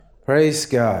Praise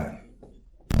God.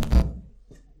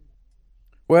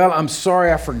 Well, I'm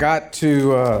sorry I forgot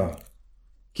to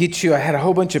get you. I had a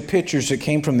whole bunch of pictures that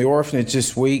came from the orphanage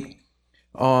this week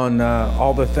on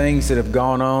all the things that have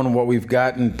gone on, what we've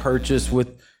gotten purchased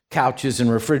with couches and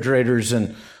refrigerators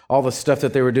and all the stuff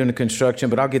that they were doing in construction,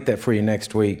 but I'll get that for you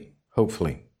next week,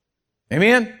 hopefully.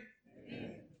 Amen?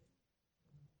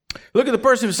 Look at the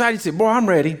person beside you and say, boy, I'm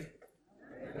ready.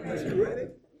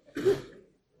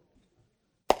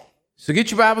 So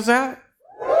get your Bibles out.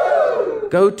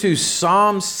 Go to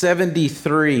Psalm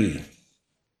 73.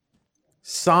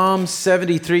 Psalm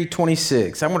 73,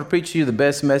 26. I'm going to preach to you the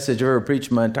best message I've ever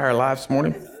preached in my entire life this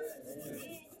morning.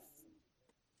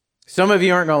 Some of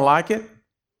you aren't going to like it.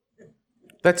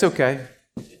 That's okay.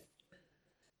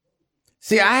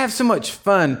 See, I have so much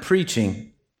fun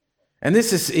preaching. And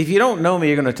this is, if you don't know me,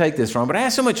 you're going to take this wrong. But I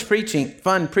have so much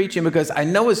fun preaching because I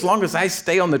know as long as I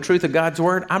stay on the truth of God's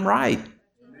word, I'm right.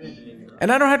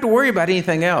 And I don't have to worry about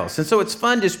anything else. And so it's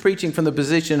fun just preaching from the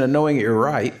position of knowing you're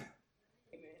right.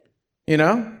 You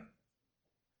know?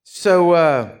 So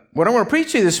what I want to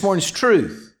preach to you this morning is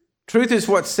truth. Truth is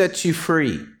what sets you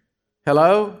free.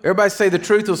 Hello? Everybody say the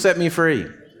truth will set me free.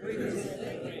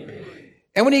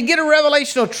 And when you get a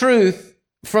revelational truth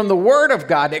from the Word of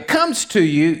God that comes to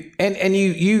you and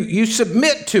you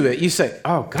submit to it, you say,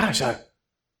 oh gosh,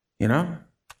 you know?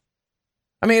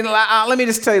 I mean, let me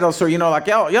just tell you those stories. You know, like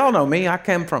y'all know me. I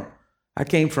came from,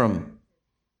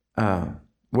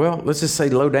 well, let's just say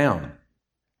low down.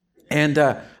 And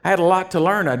I had a lot to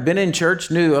learn. I'd been in church,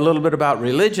 knew a little bit about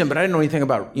religion, but I didn't know anything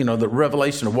about, the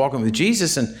revelation of walking with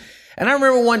Jesus. And I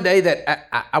remember one day that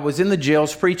I was in the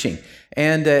jails preaching.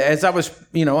 And as I was,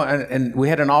 and we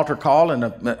had an altar call, and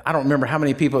I don't remember how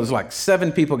many people, it was like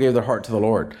 7 people gave their heart to the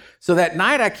Lord. So that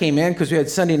night I came in because we had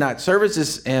Sunday night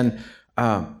services, and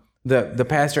the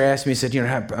pastor asked me, he said,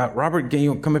 Robert, can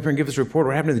you come up here and give us a report?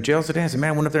 What happened to the jails today? I said, man,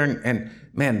 I went up there and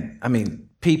man, I mean,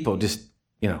 people just,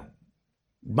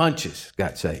 bunches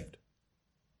got saved.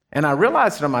 And I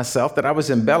realized to myself that I was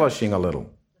embellishing a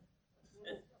little.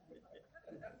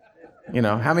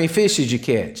 How many fish did you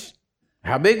catch?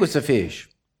 How big was the fish?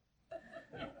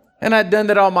 And I'd done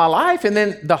that all my life. And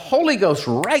then the Holy Ghost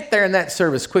right there in that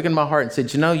service quickened my heart and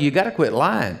said, you got to quit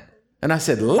lying. And I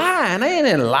said, lying? I ain't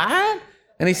in lying.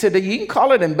 And he said, you can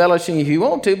call it embellishing if you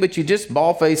want to, but you just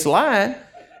bald-faced lying.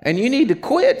 And you need to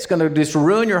quit. It's going to just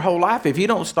ruin your whole life if you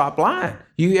don't stop lying.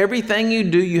 Everything you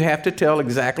do, you have to tell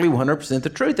exactly 100% the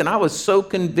truth. And I was so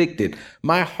convicted.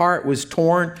 My heart was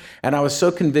torn, and I was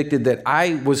so convicted that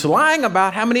I was lying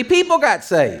about how many people got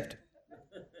saved.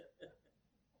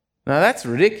 Now, that's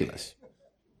ridiculous.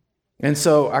 And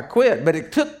so I quit. But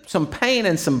it took some pain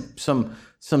and some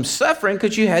suffering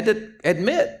because you had to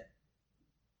admit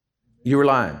you were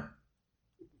lying.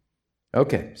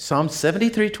 Okay, Psalm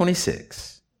 73,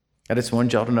 26. I just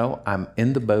wanted y'all to know I'm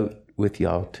in the boat with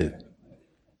y'all too.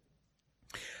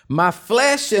 My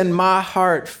flesh and my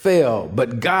heart fail,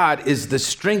 but God is the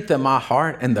strength of my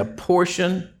heart and the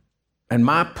portion and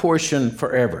my portion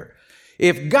forever.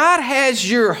 If God has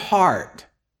your heart,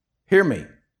 hear me.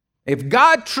 If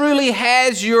God truly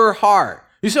has your heart,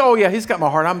 you say, oh yeah, he's got my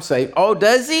heart, I'm saved. Oh,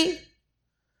 does he?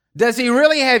 Does he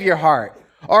really have your heart?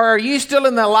 Or are you still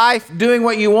in the life doing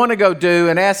what you want to go do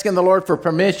and asking the Lord for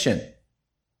permission?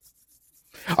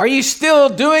 Are you still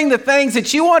doing the things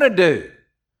that you want to do?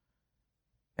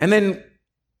 And then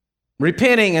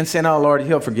repenting and saying, oh, Lord,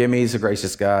 he'll forgive me. He's a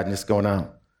gracious God, and just going on.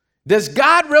 Does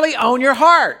God really own your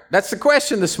heart? That's the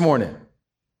question this morning.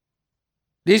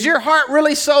 Is your heart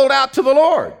really sold out to the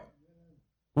Lord?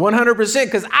 100%,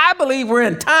 because I believe we're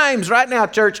in times right now,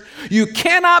 church, you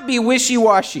cannot be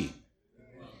wishy-washy.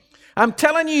 I'm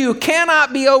telling you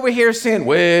cannot be over here saying,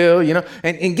 well,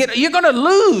 and you're going to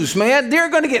lose, man. They're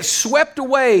going to get swept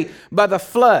away by the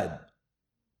flood.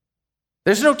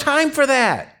 There's no time for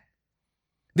that.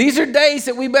 These are days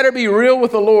that we better be real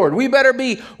with the Lord. We better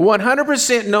be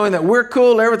 100% knowing that we're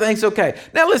cool, everything's okay.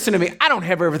 Now listen to me. I don't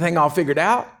have everything all figured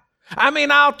out. I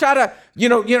mean, I'll try to,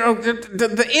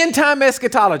 the end time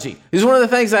eschatology is one of the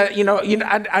things that,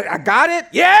 I got it.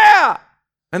 Yeah.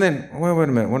 And then, well, wait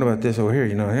a minute, what about this over here?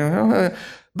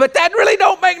 But that really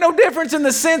don't make no difference in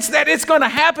the sense that it's going to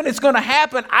happen. It's going to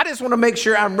happen. I just want to make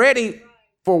sure I'm ready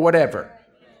for whatever.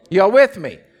 Y'all with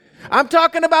me? I'm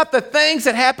talking about the things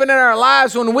that happen in our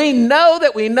lives when we know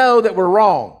that we're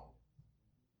wrong.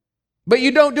 But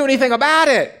you don't do anything about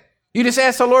it. You just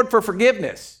ask the Lord for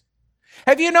forgiveness.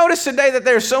 Have you noticed today that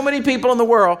there are so many people in the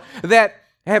world that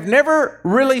have never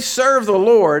really served the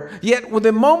Lord, yet with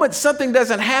the moment something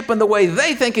doesn't happen the way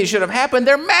they think it should have happened,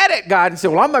 they're mad at God and say,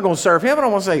 well, I'm not going to serve him. And I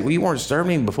want to say, well, you weren't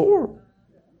serving him before.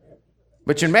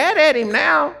 But you're mad at him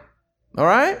now. All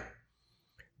right?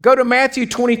 Go to Matthew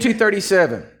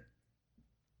 22:37.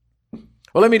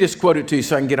 Well, let me just quote it to you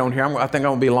so I can get on here. I think I'm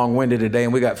going to be long-winded today,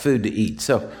 and we got food to eat.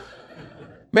 So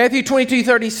Matthew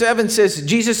 22:37 says,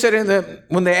 Jesus said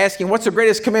when they asked him, what's the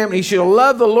greatest commandment? He shall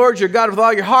love the Lord your God with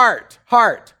all your heart.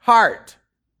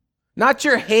 Not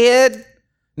your head,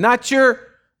 not your,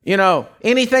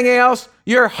 anything else,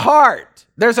 your heart.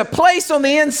 There's a place on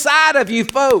the inside of you,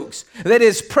 folks, that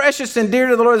is precious and dear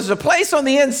to the Lord. There's a place on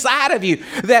the inside of you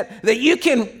that you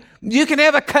can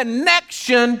have a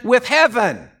connection with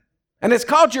heaven. And it's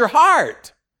called your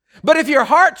heart. But if your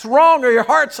heart's wrong or your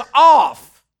heart's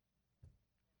off,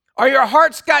 or your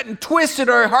heart's gotten twisted,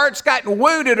 or your heart's gotten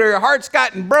wounded, or your heart's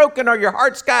gotten broken, or your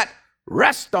heart's got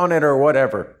rust on it or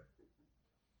whatever.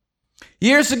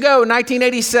 Years ago,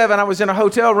 1987, I was in a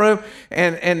hotel room,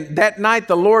 and that night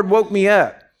the Lord woke me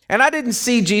up. And I didn't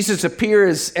see Jesus appear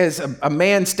as a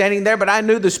man standing there, but I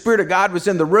knew the Spirit of God was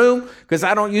in the room because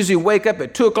I don't usually wake up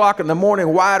at 2 o'clock in the morning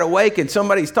wide awake and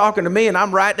somebody's talking to me and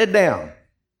I'm writing it down.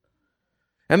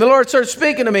 And the Lord started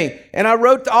speaking to me, and I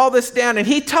wrote all this down, and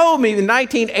he told me in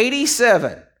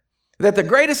 1987 that the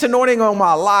greatest anointing on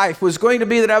my life was going to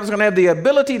be that I was going to have the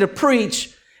ability to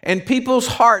preach and people's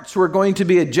hearts were going to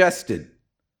be adjusted.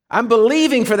 I'm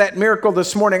believing for that miracle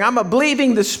this morning. I'm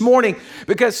believing this morning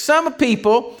because some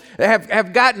people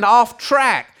have gotten off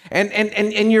track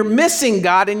and you're missing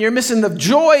God, and you're missing the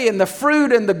joy and the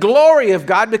fruit and the glory of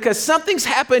God because something's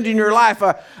happened in your life,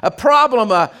 a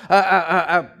problem,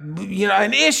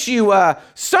 an issue,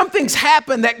 something's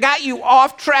happened that got you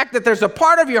off track, that there's a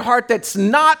part of your heart that's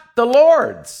not the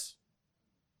Lord's.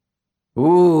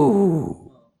 Ooh.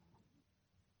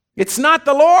 It's not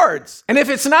the Lord's. And if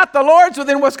it's not the Lord's, well,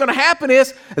 then what's going to happen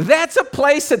is that's a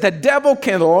place that the devil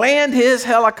can land his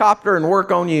helicopter and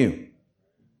work on you.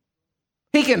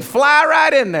 He can fly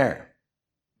right in there.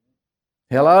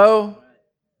 Hello?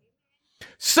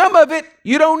 Some of it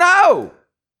you don't know.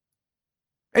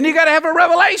 And you got to have a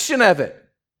revelation of it.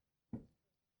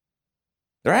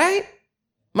 Right?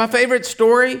 My favorite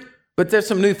story, but there's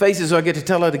some new faces, so I get to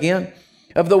tell it again.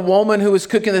 Of the woman who was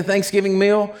cooking the Thanksgiving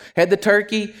meal, had the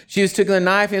turkey. She was taking the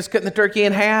knife and was cutting the turkey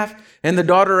in half. And the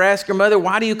daughter asked her mother,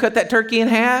 why do you cut that turkey in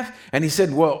half? And he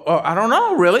said, well, I don't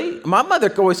know, really. My mother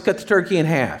always cut the turkey in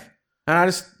half. And I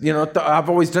just, I've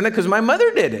always done it because my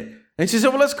mother did it. And she said,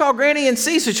 well, let's call Granny and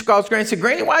see. So she calls Granny and said,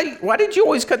 Granny, why did you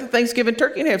always cut the Thanksgiving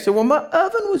turkey in half? She said, well, my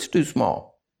oven was too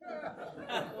small.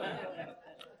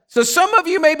 So some of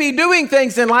you may be doing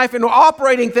things in life and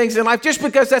operating things in life just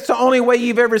because that's the only way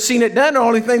you've ever seen it done, the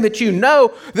only thing that you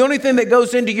know, the only thing that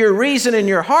goes into your reason and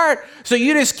your heart. So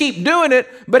you just keep doing it,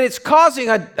 but it's causing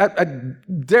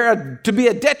there to be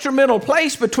a detrimental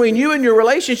place between you and your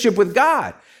relationship with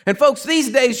God. And folks,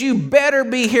 these days you better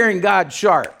be hearing God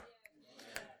sharp.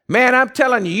 Man, I'm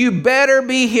telling you, you better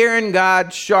be hearing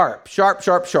God sharp.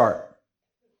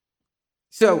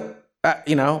 So,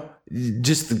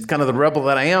 just kind of the rebel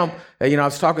that I am, I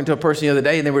was talking to a person the other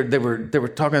day, and they were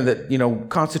talking that,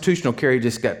 constitutional carry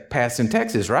just got passed in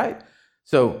Texas, right?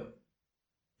 So,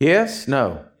 yes,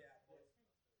 no.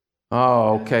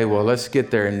 Oh, okay, well, let's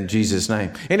get there in Jesus'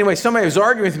 name. Anyway, somebody was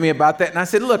arguing with me about that, and I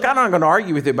said, look, I'm not going to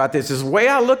argue with you about this. The way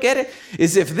I look at it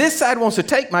is if this side wants to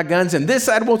take my guns and this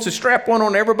side wants to strap one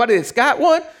on everybody that's got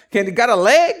one, got a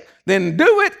leg, then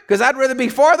do it, because I'd rather be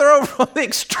farther over on the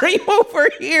extreme over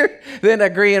here than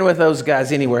agreeing with those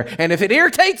guys anywhere. And if it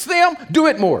irritates them, do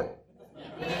it more.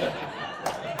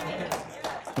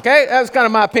 Okay, that was kind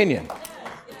of my opinion.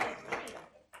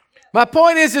 My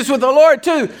point is with the Lord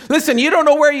too. Listen, you don't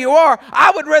know where you are.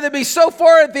 I would rather be so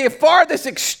far at the farthest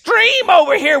extreme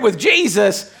over here with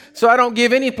Jesus, so I don't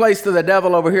give any place to the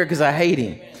devil over here because I hate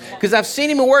him. Because I've seen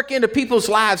him work into people's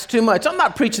lives too much. I'm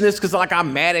not preaching this because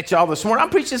I'm mad at y'all this morning. I'm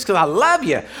preaching this because I love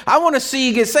you. I want to see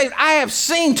you get saved. I have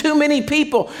seen too many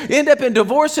people end up in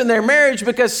divorce in their marriage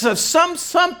because of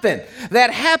something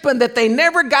that happened that they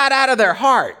never got out of their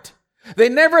heart. They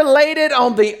never laid it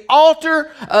on the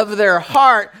altar of their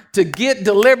heart to get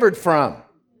delivered from.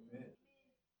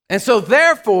 And so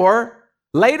therefore,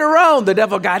 later on, the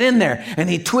devil got in there and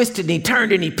he twisted and he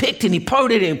turned and he picked and he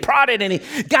poted and prodded and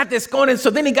he got this going. And so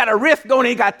then he got a rift going and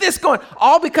he got this going,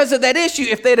 all because of that issue.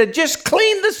 If they'd have just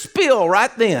cleaned the spill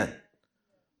right then,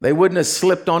 they wouldn't have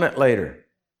slipped on it later.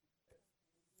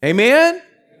 Amen?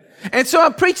 And so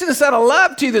I'm preaching this out of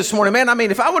love to you this morning, man. I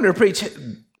mean, if I wanted to preach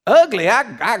ugly,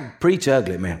 I preach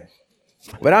ugly, man.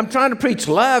 But I'm trying to preach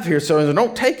love here, so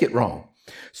don't take it wrong.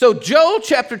 So Joel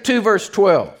chapter 2, verse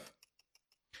 12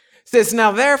 says,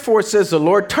 now therefore, says the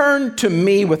Lord, turn to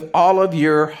me with all of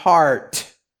your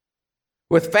heart,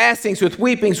 with fastings, with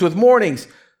weepings, with mournings.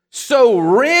 So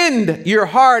rend your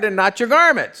heart and not your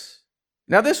garments.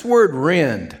 Now, this word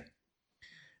rend,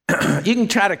 you can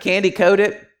try to candy coat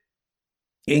it.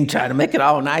 You can try to make it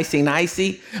all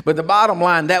nicey, but the bottom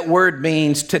line, that word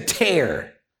means to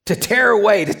tear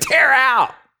away, to tear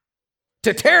out,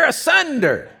 to tear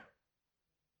asunder,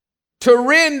 to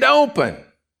rend open,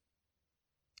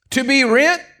 to be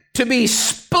rent, to be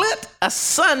split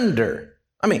asunder.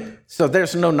 I mean, so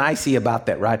there's no nicey about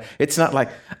that, right? It's not like,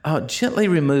 oh, gently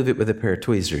remove it with a pair of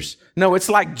tweezers. No, it's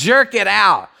like jerk it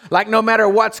out, like no matter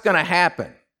what's going to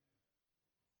happen.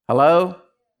 Hello?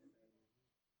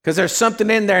 Because there's something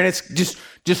in there and it's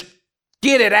just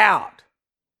get it out.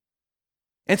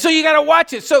 And so you got to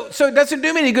watch it. So it doesn't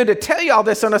do me any good to tell you all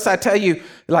this unless I tell you,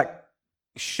 like,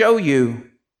 show you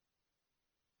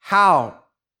how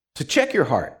to check your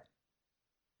heart.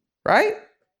 Right?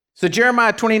 So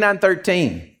Jeremiah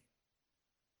 29:13.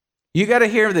 You got to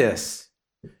hear this.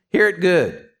 Hear it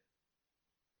good.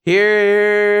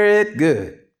 Hear it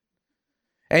good.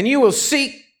 And you will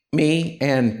seek me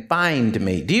and find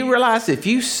me. Do you realize if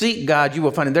you seek God, you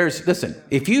will find him? Listen,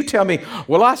 if you tell me,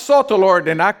 well, I sought the Lord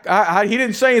and he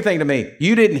didn't say anything to me,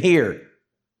 you didn't hear.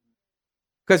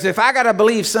 Because if I got to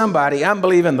believe somebody, I'm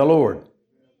believing the Lord.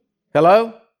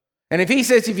 Hello? And if he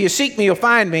says, if you seek me, you'll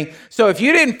find me. So if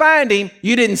you didn't find him,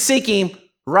 you didn't seek him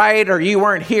right, or you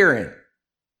weren't hearing.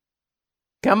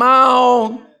 Come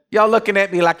on. Y'all looking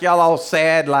at me like y'all all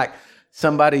sad, like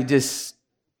somebody just,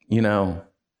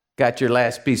 got your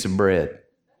last piece of bread.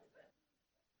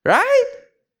 Right?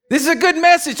 This is a good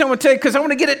message I'm going to tell you, because I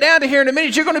want to get it down to here in a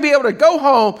minute. You're going to be able to go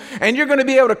home and you're going to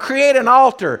be able to create an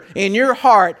altar in your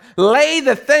heart. Lay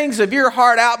the things of your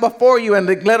heart out before you and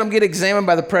let them get examined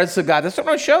by the presence of God. That's what I'm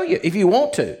going to show you if you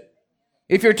want to.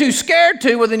 If you're too scared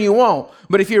to, well, then you won't.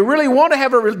 But if you really want to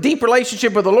have a deep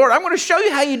relationship with the Lord, I'm going to show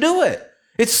you how you do it.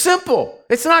 It's simple.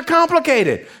 It's not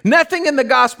complicated. Nothing in the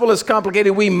gospel is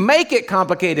complicated. We make it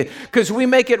complicated because we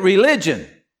make it religion,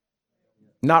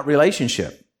 not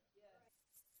relationship.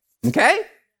 Okay?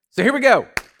 So here we go.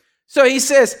 So he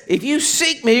says, if you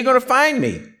seek me, you're going to find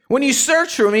me. When you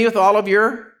search for me with all of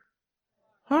your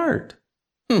heart.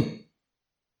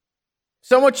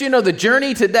 So I want you to know the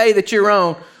journey today that you're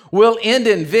on will end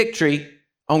in victory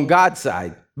on God's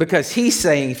side, because he's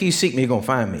saying, if you seek me, you're going to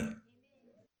find me.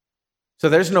 So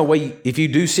there's no way, if you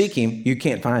do seek him, you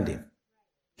can't find him.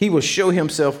 He will show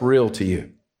himself real to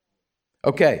you.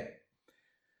 Okay.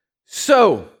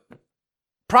 So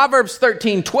Proverbs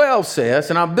 13:12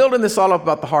 says, and I'm building this all up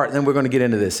about the heart, and then we're going to get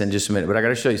into this in just a minute, but I got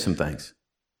to show you some things.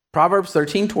 Proverbs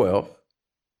 13:12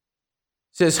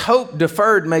 says, hope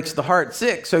deferred makes the heart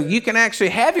sick. So you can actually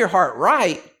have your heart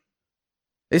right.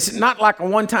 It's not like a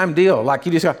one-time deal, like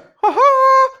you just go,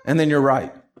 ha-ha, and then you're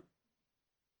right.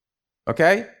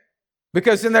 Okay?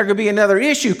 Because then there could be another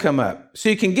issue come up. So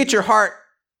you can get your heart,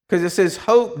 because it says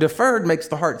hope deferred makes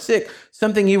the heart sick.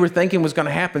 Something you were thinking was going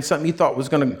to happen, something you thought was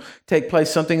going to take place,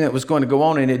 something that was going to go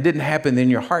on, and it didn't happen, then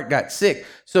your heart got sick.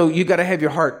 So you got to have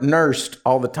your heart nursed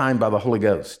all the time by the Holy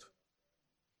Ghost.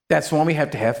 That's why we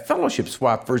have to have fellowship. That's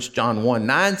why 1 John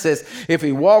 1:9 says, if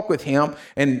we walk with him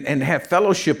and have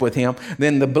fellowship with him,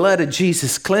 then the blood of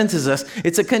Jesus cleanses us.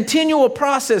 It's a continual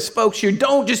process, folks. You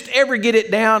don't just ever get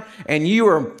it down and you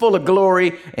are full of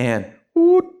glory and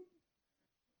whoop.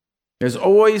 There's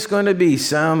always going to be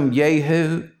some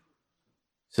Yehu,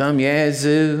 some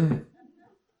Yazoo,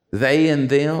 they and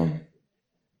them.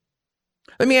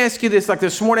 Let me ask you this. Like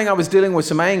this morning, I was dealing with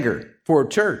some anger for a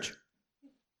church.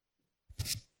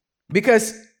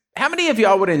 Because how many of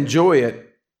y'all would enjoy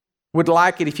it, would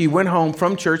like it if you went home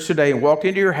from church today and walked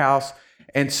into your house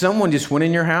and someone just went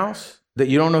in your house that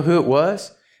you don't know who it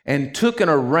was and took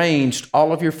and arranged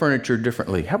all of your furniture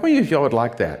differently? How many of y'all would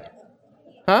like that?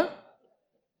 Huh?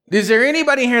 Is there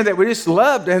anybody here that would just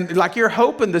love, and like you're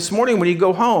hoping this morning when you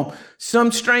go home,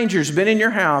 some stranger's been in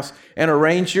your house and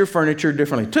arranged your furniture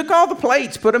differently? Took all the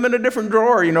plates, put them in a different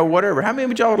drawer, whatever. How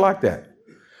many of y'all would like that?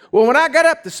 Well, when I got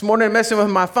up this morning messing with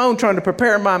my phone, trying to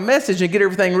prepare my message and get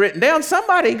everything written down,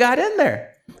 somebody got in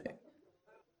there.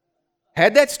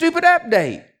 Had that stupid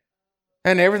update.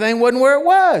 And everything wasn't where it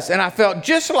was. And I felt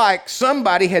just like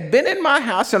somebody had been in my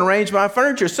house and arranged my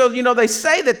furniture. So, they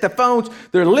say that the phones,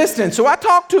 they're listening. So I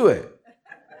talked to it.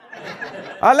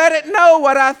 I let it know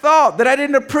what I thought, that I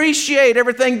didn't appreciate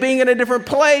everything being in a different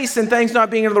place and things not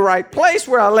being in the right place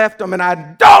where I left them. And I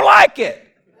don't like it.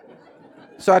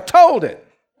 So I told it.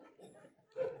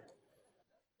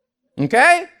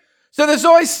 Okay? So there's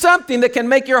always something that can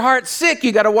make your heart sick.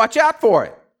 You got to watch out for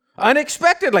it.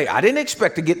 Unexpectedly. I didn't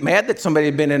expect to get mad that somebody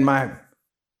had been in my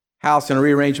house and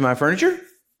rearranged my furniture.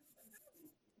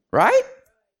 Right?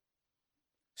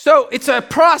 So it's a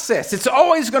process. It's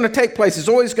always going to take place. It's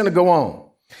always going to go on.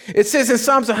 It says in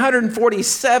Psalms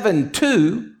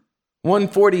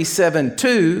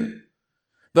 147:2,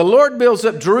 the Lord builds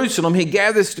up Jerusalem. He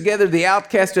gathers together the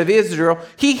outcast of Israel.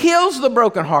 He heals the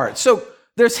broken heart. So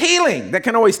there's healing that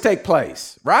can always take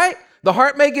place, right? The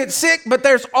heart may get sick, but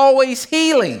there's always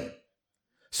healing.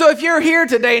 So if you're here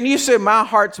today and you say, my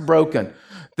heart's broken,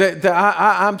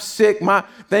 I'm sick, my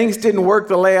things didn't work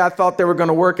the way I thought they were going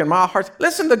to work in my heart.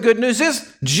 Listen, the good news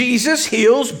is Jesus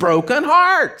heals broken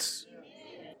hearts.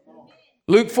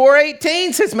 Luke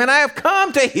 4:18 says, man, I have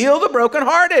come to heal the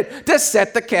brokenhearted, to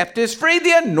set the captives free.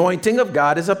 The anointing of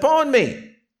God is upon me.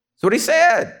 That's what he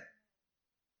said.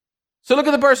 So look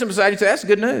at the person beside you and say, that's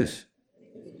good news.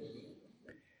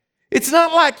 It's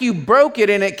not like you broke it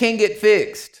and it can't get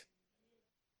fixed.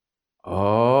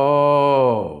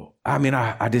 Oh, I mean,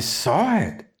 I just saw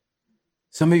it.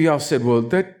 Some of y'all said, well,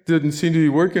 that didn't seem to be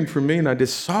working for me, and I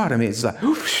just saw it. I mean, it's like,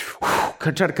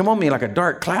 try to come on me like a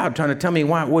dark cloud trying to tell me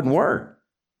why it wouldn't work.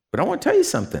 But I want to tell you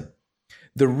something.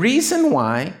 The reason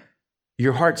why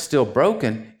your heart's still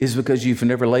broken is because you've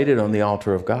never laid it on the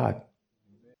altar of God.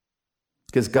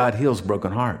 Because God heals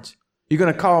broken hearts. You're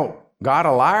going to call God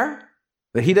a liar?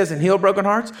 That he doesn't heal broken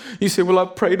hearts? You say, well,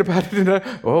 I've prayed about it.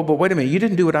 Oh, but wait a minute. You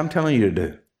didn't do what I'm telling you to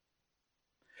do.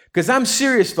 Because I'm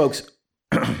serious, folks.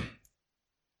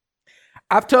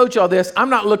 I've told y'all this. I'm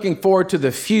not looking forward to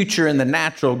the future and the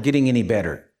natural getting any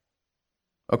better.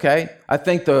 Okay? I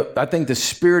think the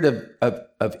spirit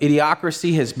of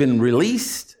idiocracy has been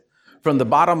released from the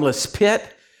bottomless pit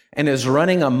and is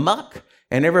running amok.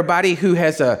 And everybody who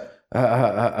has a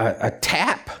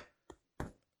tap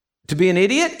to be an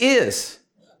idiot is.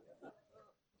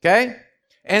 Okay?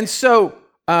 And so,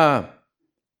 just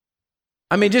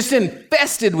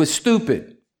infested with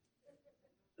stupid.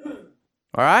 All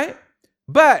right?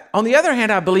 But on the other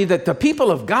hand, I believe that the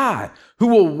people of God who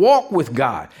will walk with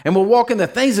God and will walk in the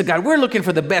things of God, we're looking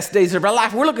for the best days of our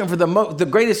life. We're looking for the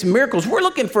greatest miracles. We're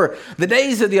looking for the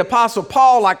days of the Apostle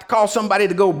Paul, like to call somebody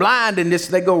to go blind and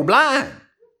they go blind.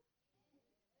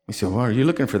 You say, well, are you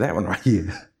looking for that one? Right?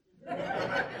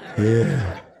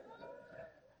 Yeah.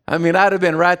 I mean, I'd have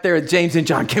been right there with James and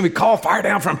John. Can we call fire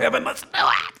down from heaven? Let's do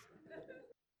it.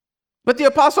 But the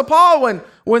Apostle Paul,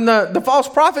 when the false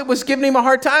prophet was giving him a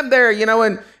hard time there,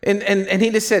 and he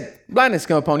just said, blindness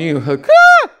come upon you.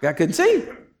 I couldn't see.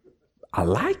 I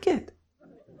like it.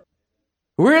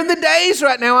 We're in the days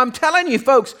right now, I'm telling you,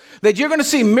 folks, that you're going to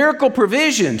see miracle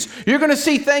provisions. You're going to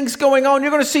see things going on.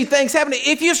 You're going to see things happening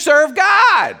if you serve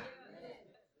God.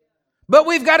 But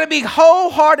we've got to be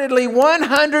wholeheartedly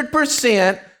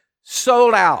 100%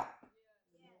 sold out.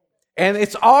 And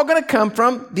it's all going to come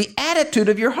from the attitude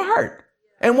of your heart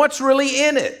and what's really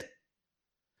in it.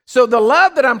 So the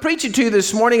love that I'm preaching to you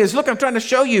this morning is, look, I'm trying to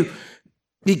show you,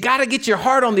 you got to get your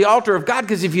heart on the altar of God,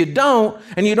 because if you don't,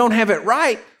 and you don't have it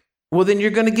right, well, then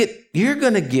you're going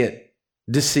to get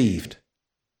deceived.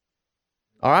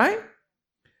 All right?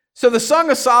 So the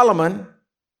Song of Solomon,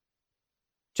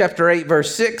 chapter 8,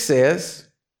 verse 6 says,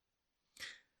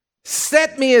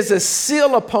 set me as a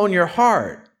seal upon your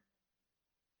heart,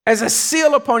 as a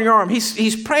seal upon your arm.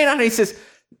 He's praying out and he says,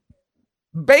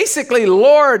 basically,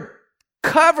 Lord,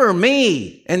 cover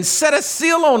me and set a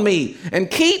seal on me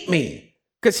and keep me.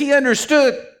 Because he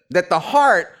understood that the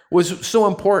heart was so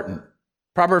important.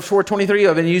 Proverbs 4:23,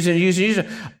 I've been using.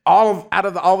 All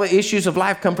the issues of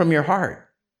life come from your heart.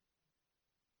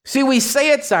 See, we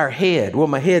say it's our head. Well,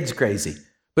 my head's crazy.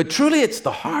 But truly, it's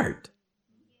the heart.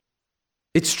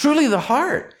 It's truly the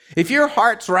heart. If your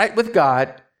heart's right with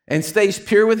God and stays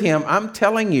pure with him, I'm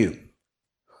telling you,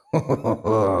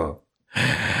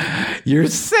 you're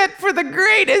set for the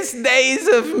greatest days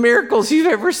of miracles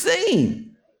you've ever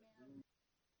seen.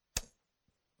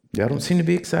 Y'all don't seem to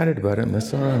be excited about it, and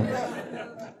that's all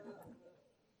right.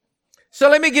 So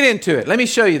let me get into it. Let me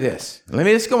show you this. Let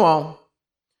me just go on.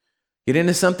 Get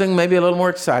into something maybe a little more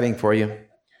exciting for you.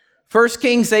 1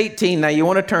 Kings 18. Now you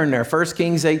want to turn there. 1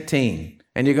 Kings 18.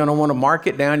 And you're going to want to mark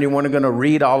it down. You're going to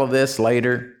read all of this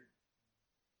later.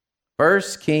 1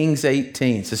 Kings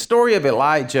 18. It's the story of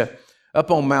Elijah up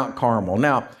on Mount Carmel.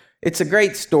 Now, it's a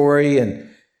great story, and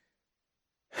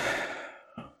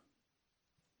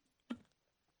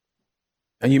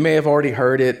you may have already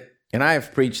heard it. And I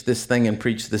have preached this thing and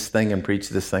preached this thing and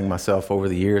preached this thing myself over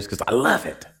the years because I love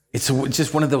it. It's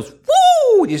just one of those,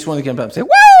 woo! You just want to get up and say, woo!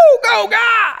 Go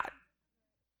God!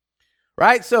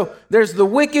 Right? So there's the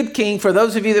wicked king. For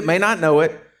those of you that may not know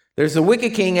it, there's the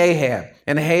wicked king Ahab.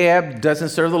 And Ahab doesn't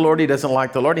serve the Lord. He doesn't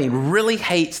like the Lord. And he really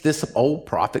hates this old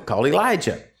prophet called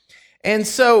Elijah. And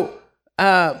so,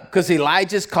 because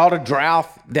Elijah's called a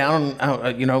drought down,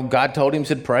 God told him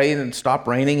to pray and stop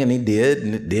raining, and he did,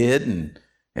 and it did. And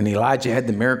And Elijah had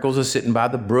the miracles of sitting by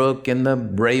the brook and the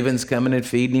ravens coming and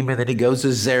feeding him. And then he goes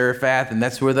to Zarephath, and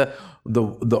that's where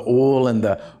the oil and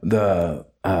the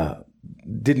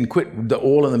didn't quit. The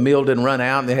oil and the meal didn't run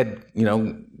out. And they had,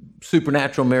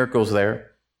 supernatural miracles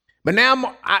there. But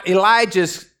now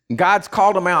God's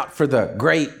called him out for the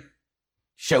great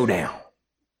showdown.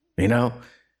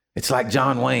 It's like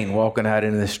John Wayne walking out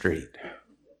into the street.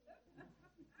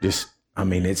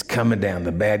 It's coming down.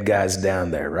 The bad guy's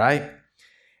down there, right?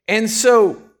 And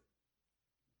so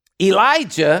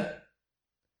Elijah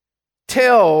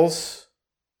tells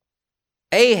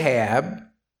Ahab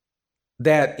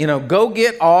that, go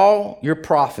get all your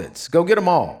prophets. Go get them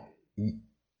all.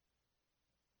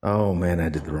 Oh, man, I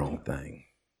did the wrong thing.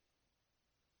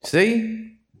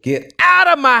 See? Get out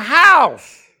of my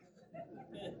house.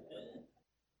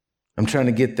 I'm trying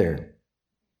to get there.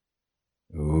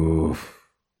 Oof.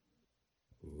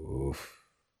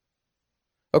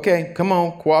 Okay, come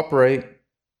on, cooperate.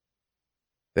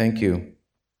 Thank you.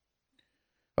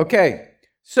 Okay,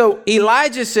 so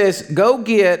Elijah says, go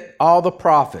get all the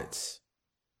prophets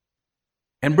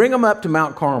and bring them up to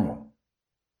Mount Carmel.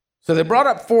 So they brought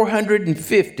up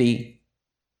 450.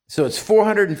 So it's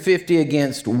 450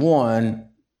 against one,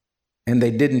 and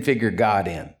they didn't figure God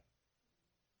in.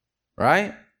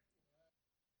 Right?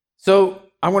 So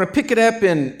I want to pick it up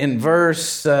in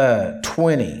verse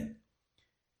 20.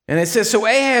 And it says, so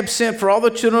Ahab sent for all the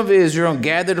children of Israel and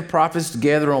gathered the prophets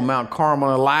together on Mount Carmel.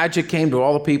 And Elijah came to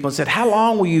all the people and said, how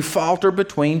long will you falter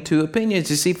between two opinions?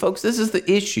 You see, folks, this is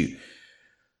the issue.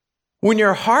 When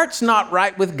your heart's not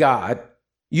right with God,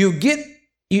 you get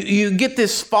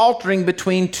this faltering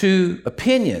between two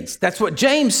opinions. That's what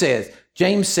James says.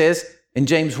 James says in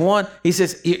James 1, he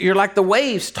says, you're like the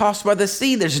waves tossed by the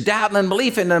sea. There's doubt and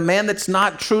unbelief. And a man that's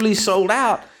not truly sold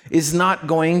out is not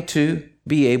going to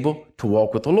be able to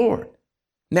walk with the Lord.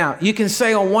 Now, you can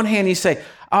say on one hand, you say,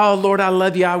 oh, Lord, I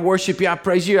love you. I worship you. I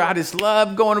praise you. I just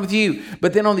love going with you.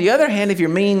 But then on the other hand, if you're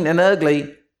mean and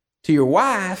ugly to your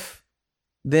wife,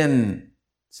 then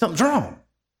something's wrong.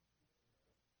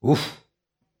 Oof.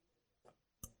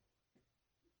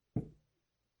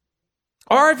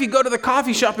 Or if you go to the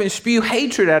coffee shop and spew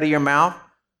hatred out of your mouth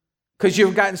because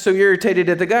you've gotten so irritated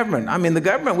at the government. The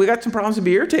government, we got some problems to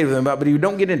be irritated with them about, but you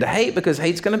don't get into hate because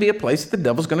hate's going to be a place that the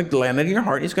devil's going to land in your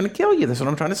heart and he's going to kill you. That's what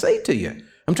I'm trying to say to you.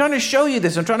 I'm trying to show you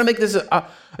this. I'm trying to make this.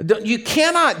 You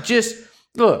cannot just,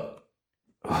 look.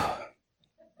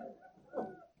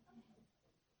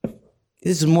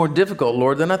 This is more difficult,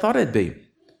 Lord, than I thought it'd be.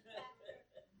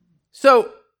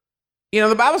 So,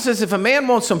 the Bible says if a man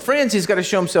wants some friends, he's got to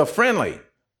show himself friendly,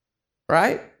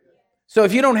 right? So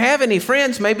if you don't have any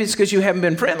friends, maybe it's because you haven't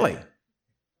been friendly. And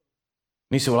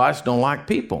you say, well, I just don't like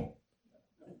people.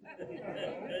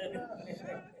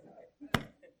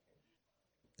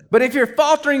 But if you're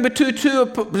faltering between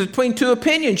two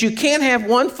opinions, you can't have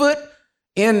one foot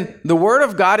in the Word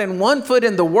of God and one foot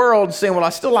in the world saying, well,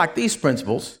 I still like these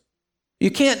principles.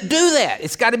 You can't do that.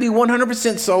 It's got to be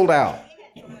 100% sold out.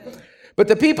 But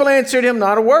the people answered him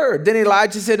not a word. Then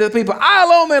Elijah said to the people, I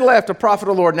alone am left, a prophet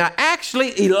of the Lord. Now,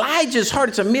 actually, Elijah's heart,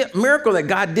 it's a miracle that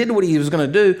God did what he was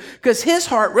going to do because his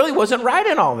heart really wasn't right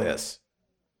in all this.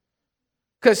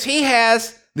 Because he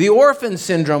has the orphan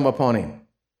syndrome upon him.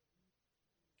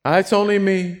 It's only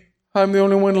me. I'm the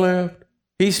only one left.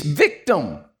 He's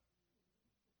victim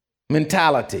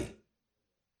mentality.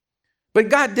 But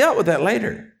God dealt with that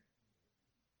later.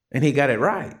 And he got it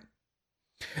right.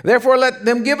 Therefore, let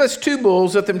them give us 2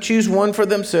 bulls, let them choose one for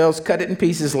themselves, cut it in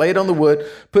pieces, lay it on the wood,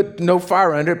 put no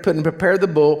fire under it, prepare the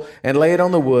bull, and lay it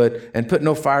on the wood, and put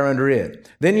no fire under it.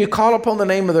 Then you call upon the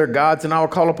name of their gods, and I will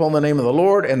call upon the name of the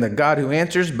Lord, and the God who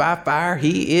answers by fire,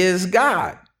 he is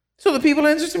God. So the people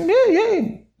answered him,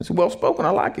 yeah, it's well spoken, I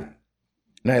like it.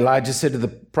 Now Elijah said to the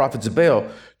prophets of Baal,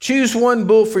 choose one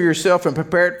bull for yourself and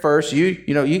prepare it first. You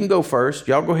can go first.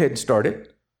 Y'all go ahead and start it.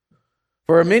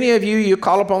 For many of you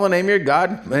call upon the name of your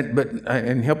God,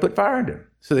 and he'll put fire into it.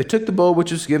 So they took the bull which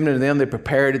was given to them. They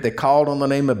prepared it. They called on the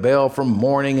name of Baal from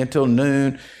morning until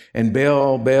noon. And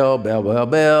Baal,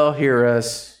 hear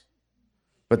us.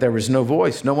 But there was no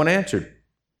voice. No one answered.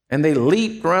 And they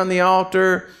leaped around the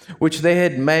altar which they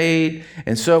had made.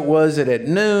 And so it was that at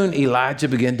noon, Elijah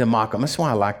began to mock them. That's why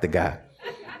I like the guy.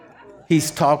 He's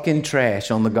talking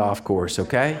trash on the golf course,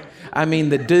 okay?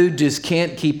 The dude just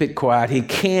can't keep it quiet. He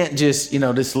can't just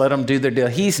let them do their deal.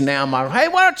 He's now mocking, hey,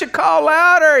 why don't you call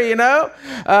louder,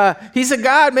 He's a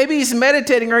God. Maybe he's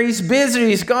meditating or he's busy.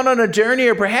 He's gone on a journey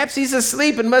or perhaps he's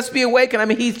asleep and must be awake. And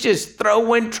he's just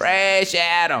throwing trash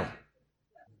at them.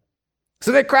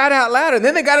 So they cried out loud, and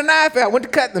then they got a knife out, went to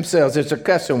cut themselves as their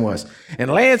custom was. And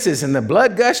lances, and the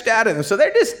blood gushed out of them. So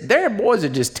their boys are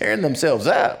just tearing themselves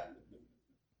up.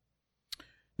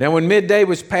 Now, when midday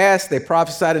was past, they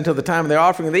prophesied until the time of the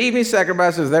offering of the evening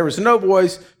sacrifices. There was no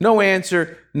voice, no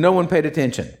answer, no one paid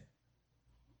attention.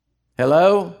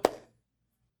 Hello?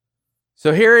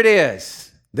 So here it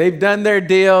is. They've done their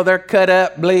deal. They're cut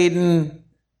up, bleeding.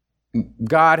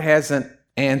 God hasn't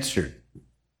answered.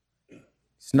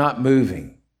 It's not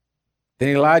moving. Then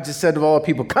Elijah said to all the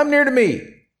people, "Come near to me."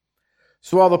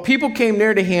 So all the people came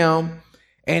near to him,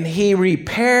 and he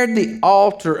repaired the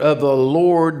altar of the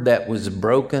Lord that was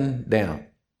broken down.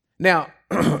 Now,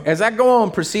 as I go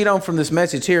on, proceed on from this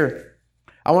message here,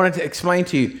 I wanted to explain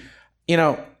to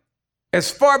you,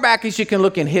 as far back as you can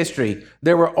look in history,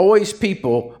 there were always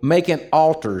people making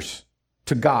altars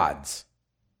to gods.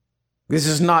 This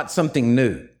is not something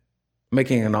new,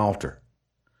 making an altar.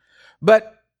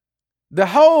 But the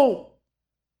whole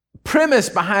premise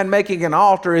behind making an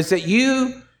altar is that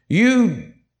you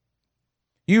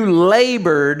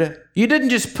labored. You didn't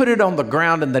just put it on the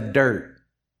ground in the dirt,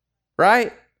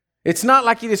 right? It's not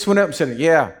like you just went up and said,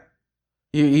 yeah.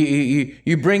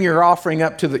 You bring your offering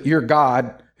up to your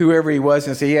God, whoever he was,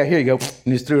 and say, yeah, here you go,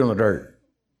 and just threw it on the dirt.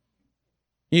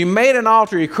 You made an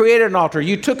altar. You created an altar.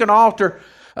 You took an altar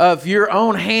of your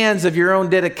own hands, of your own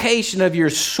dedication, of your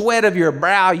sweat, of your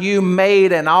brow. You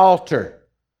made an altar.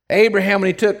 Abraham, when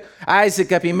he took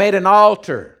Isaac up, he made an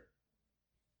altar.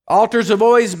 Altars have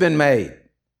always been made.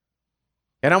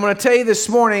 And I'm going to tell you this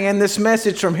morning in this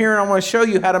message from here, and I'm going to show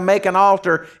you how to make an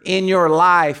altar in your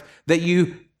life that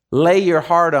you lay your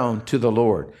heart on to the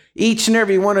Lord. Each and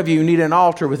every one of you need an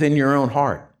altar within your own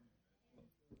heart.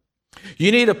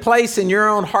 You need a place in your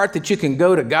own heart that you can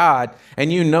go to God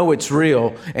and you know it's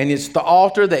real. And it's the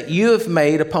altar that you have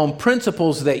made upon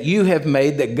principles that you have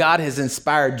made that God has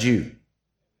inspired you.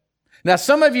 Now,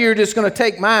 some of you are just going to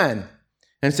take mine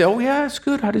and say, oh, yeah, that's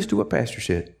good. I just do what Pastor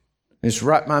said. Just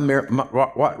write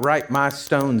my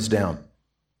stones down,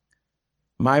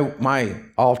 my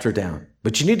altar down.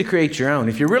 But you need to create your own.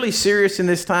 If you're really serious in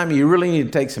this time, you really need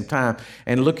to take some time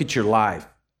and look at your life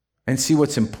and see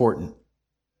what's important.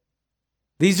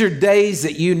 These are days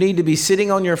that you need to be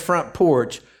sitting on your front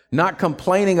porch, not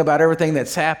complaining about everything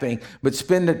that's happening, but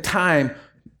spend the time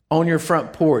on your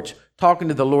front porch talking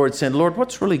to the Lord, saying, Lord,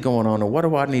 what's really going on? And what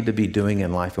do I need to be doing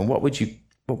in life? And what would you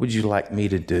like me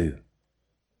to do?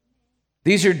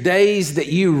 These are days that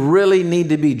you really need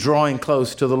to be drawing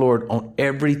close to the Lord on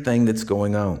everything that's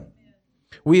going on.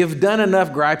 We have done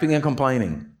enough griping and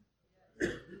complaining.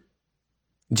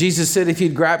 Jesus said if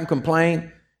you'd gripe and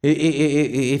complain,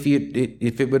 if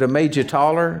it would have made you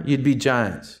taller, you'd be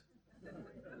giants.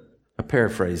 I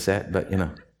paraphrase that, but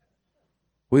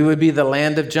we would be the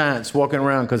land of giants walking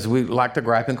around because we like to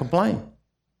gripe and complain,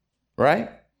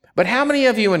 right? But how many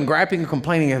of you in griping and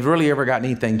complaining have really ever gotten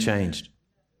anything changed?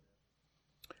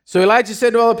 So Elijah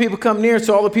said to all the people, come near.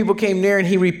 So all the people came near, and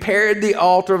he repaired the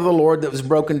altar of the Lord that was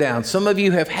broken down. Some of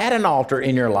you have had an altar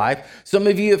in your life. Some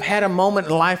of you have had a moment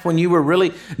in life when you were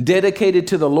really dedicated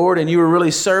to the Lord and you were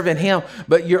really serving him,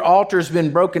 but your altar's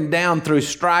been broken down through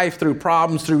strife, through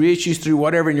problems, through issues, through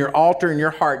whatever, and your altar and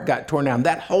your heart got torn down.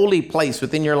 That holy place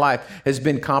within your life has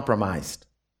been compromised.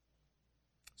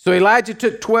 So Elijah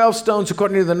took 12 stones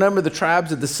according to the number of the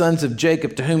tribes of the sons of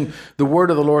Jacob, to whom the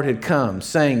word of the Lord had come,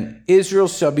 saying, Israel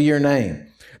shall be your name.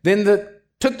 Then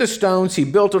took the stones, he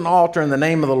built an altar in the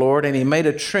name of the Lord, and he made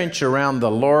a trench around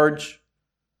the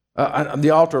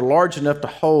altar large enough to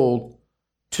hold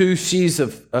 2 sheaves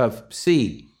of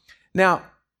seed. Now,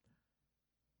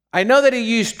 I know that he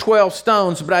used 12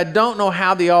 stones, but I don't know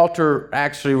how the altar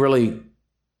actually really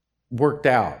worked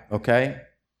out, okay?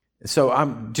 So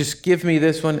just give me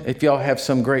this one. If y'all have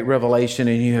some great revelation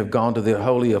and you have gone to the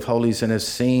Holy of Holies and have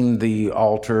seen the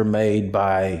altar made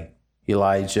by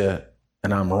Elijah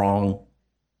and I'm wrong,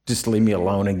 just leave me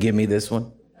alone and give me this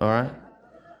one, all right?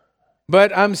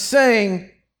 But I'm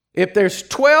saying if there's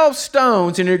 12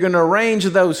 stones and you're going to arrange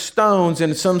those stones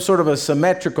in some sort of a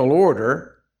symmetrical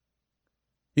order,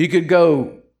 you could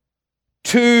go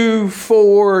 2,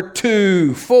 4,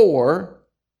 2, 4,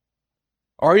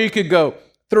 or you could go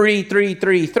 3, 3,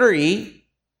 3, 3,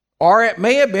 or it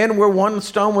may have been where one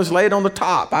stone was laid on the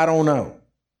top. I don't know.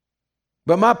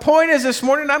 But my point is this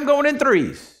morning, I'm going in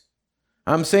threes.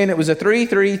 I'm saying it was a 3,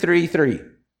 3, 3, 3. It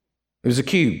was a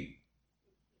cube.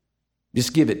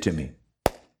 Just give it to me.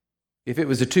 If it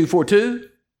was a 2, 4, 2,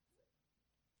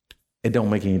 it don't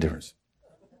make any difference.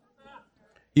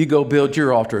 You go build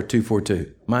your altar at 2, 4,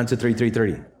 2. Mine's a 3, 3,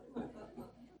 3.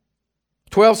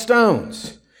 12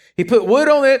 stones. He put wood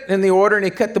on it in the order, and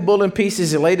he cut the bull in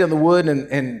pieces. He laid it on the wood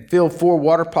and filled 4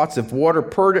 water pots of water,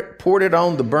 poured it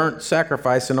on the burnt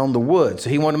sacrifice and on the wood. So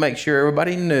he wanted to make sure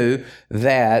everybody knew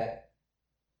that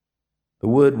the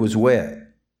wood was wet.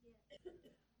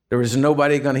 There was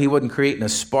nobody he wasn't creating a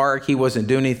spark. He wasn't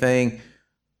doing anything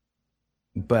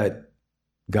but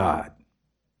God.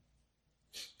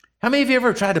 How many of you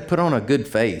ever tried to put on a good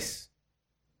face?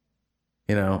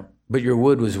 But your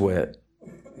wood was wet.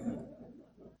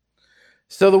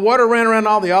 So the water ran around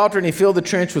all the altar, and he filled the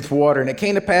trench with water. And it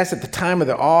came to pass at the time of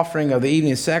the offering of the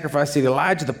evening sacrifice that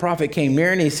Elijah the prophet came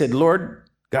near, and he said, Lord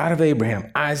God of Abraham,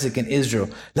 Isaac, and Israel,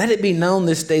 let it be known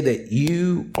this day that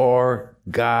you are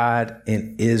God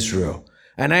in Israel,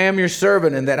 and I am your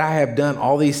servant, and that I have done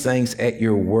all these things at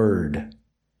your word.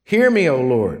 Hear me, O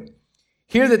Lord.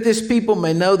 Hear that this people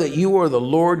may know that you are the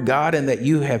Lord God, and that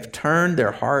you have turned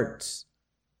their hearts,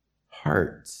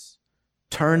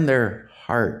 turn their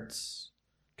hearts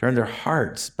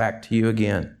back to you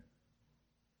again.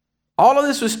 All of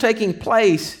this was taking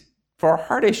place for a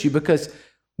heart issue because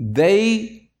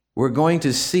they were going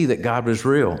to see that God was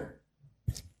real.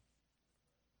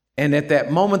 And at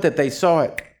that moment that they saw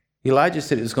it, Elijah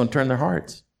said it was going to turn their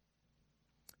hearts.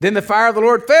 Then the fire of the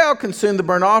Lord fell, consumed the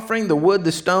burnt offering, the wood,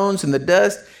 the stones, and the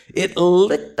dust. It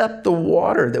licked up the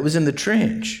water that was in the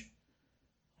trench.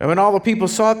 And when all the people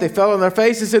saw it, they fell on their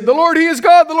faces and said, the Lord, he is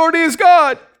God, the Lord, he is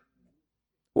God.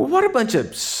 Well, what a bunch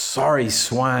of sorry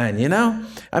swine,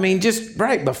 just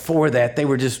right before that, they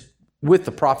were just with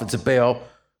the prophets of Baal,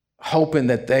 hoping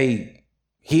that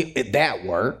that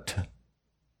worked.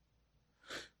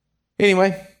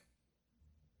 Anyway,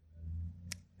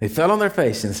 they fell on their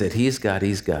face and said, he is God,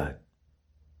 he's God.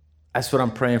 That's what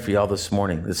I'm praying for y'all this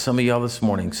morning. That some of y'all this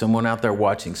morning, someone out there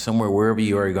watching, somewhere, wherever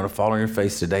you are, you're going to fall on your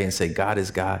face today and say, God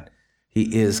is God.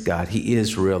 He is God. He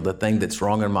is real. The thing that's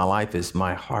wrong in my life is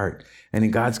my heart. And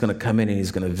then God's going to come in and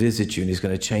he's going to visit you and he's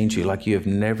going to change you like you have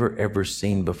never, ever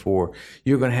seen before.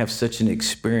 You're going to have such an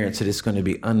experience that it's going to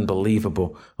be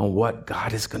unbelievable on what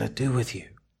God is going to do with you.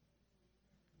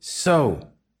 So,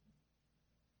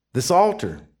 this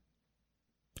altar,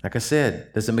 like I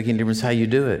said, doesn't make any difference how you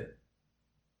do it.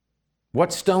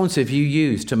 What stones have you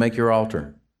used to make your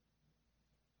altar?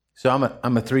 So I'm a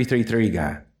 333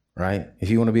 guy, right? If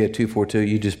you want to be a 242,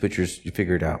 you just you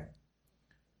figure it out.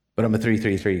 But I'm a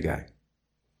 333 guy.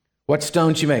 What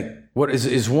stones you make? What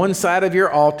is one side of your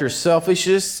altar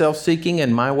selfishness, self-seeking,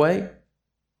 and my way?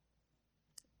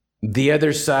 The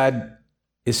other side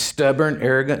is stubborn,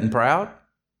 arrogant, and proud.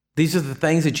 These are the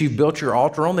things that you've built your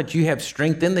altar on, that you have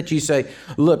strength in, that you say,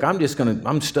 look, I'm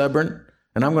stubborn,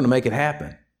 and I'm going to make it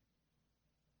happen.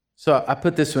 So I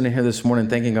put this one in here this morning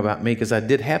thinking about me because I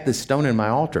did have this stone in my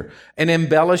altar. An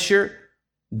embellisher,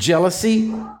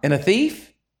 jealousy, and a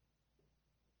thief?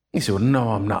 You say, well, no,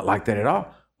 I'm not like that at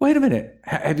all. Wait a minute.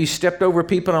 Have you stepped over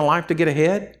people in life to get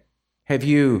ahead? Have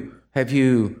you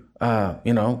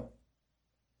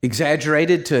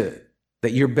exaggerated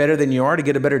that you're better than you are to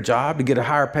get a better job, to get a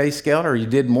higher pay scale, or you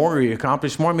did more, or you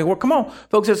accomplished more? I mean, well, come on,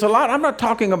 folks, it's a lot. I'm not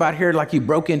talking about here like you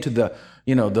broke into the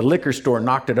liquor store and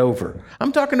knocked it over.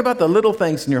 I'm talking about the little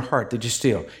things in your heart that you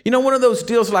steal. One of those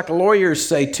deals like lawyers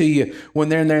say to you when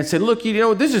they're in there and say, look,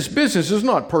 this is business, it's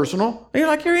not personal. And you're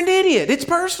like, you're an idiot. It's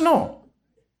personal.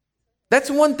 That's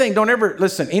one thing. Don't ever,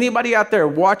 listen, anybody out there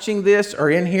watching this or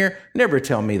in here, never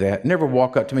tell me that. Never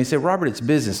walk up to me and say, Robert, it's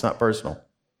business, not personal.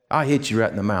 I'll hit you right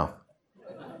in the mouth.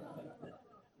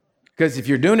 Because if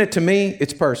you're doing it to me,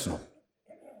 it's personal.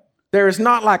 There is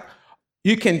not like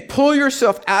you can pull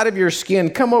yourself out of your skin,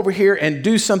 come over here and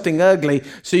do something ugly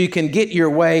so you can get your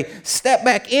way, step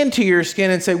back into your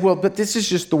skin and say, well, but this is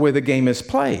just the way the game is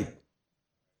played.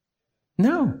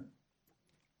 No.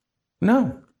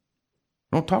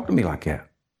 Don't talk to me like that.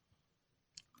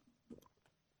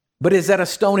 But is that a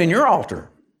stone in your altar?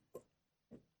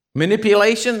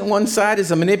 Manipulation, one side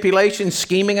is a manipulation,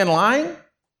 scheming and lying.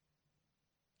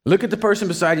 Look at the person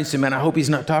beside you and say, man, I hope he's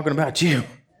not talking about you.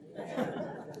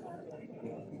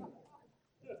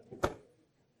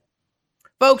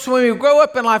 Folks, when we grow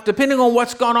up in life, depending on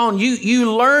what's going on,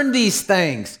 you learn these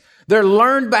things. They're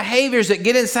learned behaviors that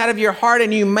get inside of your heart,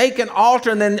 and you make an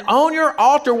altar, and then on your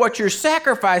altar, what you're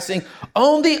sacrificing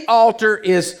on the altar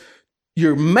is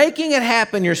you're making it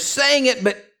happen, you're saying it,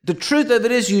 but the truth of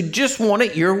it is you just want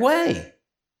it your way.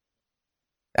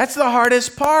 That's the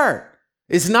hardest part,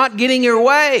 is not getting your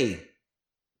way.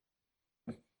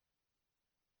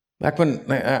 Like when,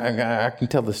 I can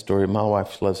tell this story. My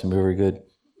wife loves me very good.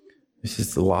 It's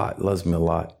just a lot, loves me a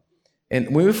lot.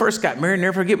 And when we first got married,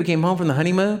 never forget, we came home from the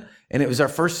honeymoon, and it was our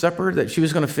first supper that she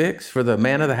was going to fix for the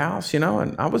man of the house, and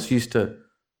I was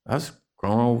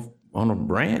grown old on a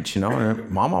ranch, and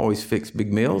Mom always fixed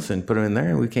big meals and put them in there.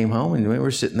 And we came home and we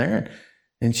were sitting there,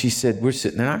 and she said, we're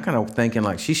sitting there. And I'm kind of thinking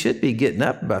like she should be getting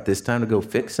up about this time to go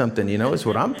fix something, is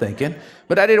what I'm thinking.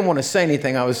 But I didn't want to say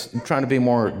anything. I was trying to be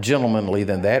more gentlemanly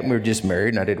than that. And we were just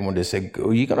married, and I didn't want to say,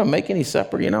 are you going to make any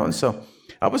supper, And so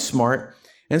I was smart.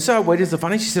 And so I waited till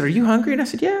finally. She said, are you hungry? And I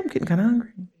said, yeah, I'm getting kind of hungry.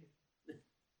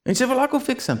 And she said, well, I'll go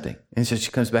fix something. And so she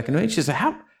comes back into me and she said,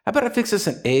 how about I fix us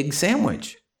an egg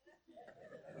sandwich?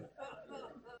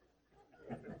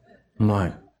 I'm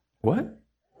like, what?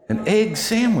 An egg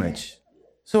sandwich?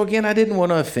 So again, I didn't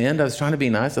want to offend. I was trying to be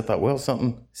nice. I thought, well,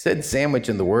 something said sandwich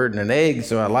in the word and an egg,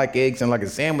 so I like eggs and like a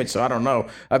sandwich, so I don't know.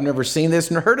 I've never seen this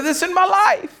nor heard of this in my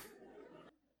life.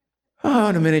 Oh,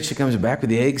 in a minute, she comes back with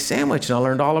the egg sandwich, and I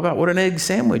learned all about what an egg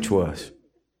sandwich was.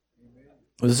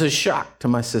 It was a shock to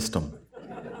my system.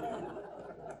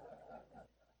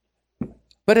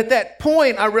 But at that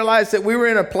point, I realized that we were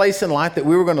in a place in life that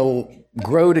we were going to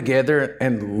grow together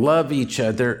and love each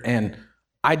other. And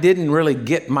I didn't really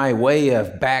get my way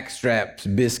of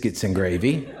backstraps, biscuits, and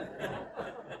gravy.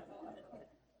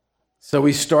 So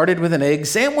we started with an egg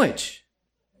sandwich.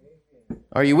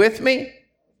 Are you with me?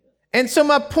 And so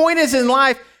my point is in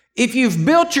life, if you've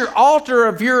built your altar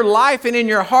of your life and in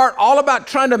your heart all about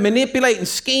trying to manipulate and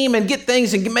scheme and get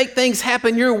things and make things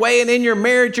happen your way, and in your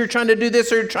marriage you're trying to do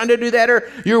this or you're trying to do that,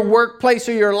 or your workplace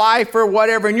or your life or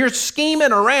whatever, and you're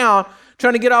scheming around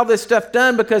trying to get all this stuff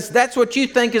done because that's what you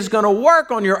think is going to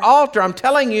work on your altar, I'm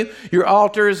telling you, your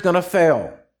altar is going to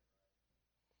fail.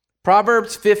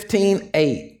 Proverbs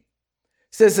 15:8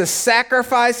 says, the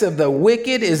sacrifice of the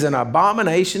wicked is an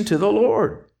abomination to the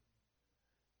Lord.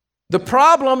 The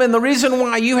problem and the reason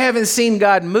why you haven't seen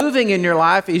God moving in your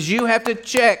life is you have to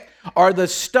check, are the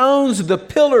stones, the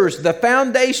pillars, the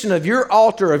foundation of your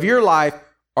altar of your life,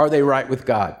 are they right with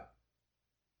God?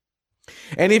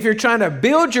 And if you're trying to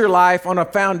build your life on a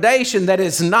foundation that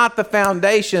is not the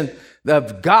foundation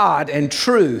of God and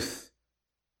truth,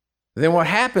 then what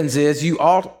happens is you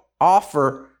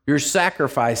offer your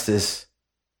sacrifices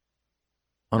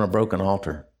on a broken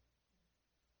altar.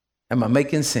 Am I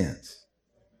making sense?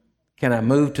 Can I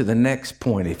move to the next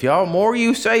point? If y'all, more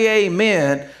you say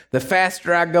amen, the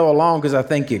faster I go along because I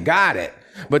think you got it.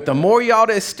 But the more y'all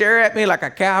just stare at me like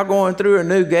a cow going through a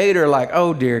new gate or like,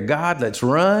 oh dear God, let's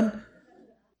run,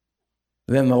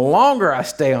 then the longer I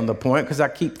stay on the point because I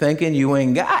keep thinking you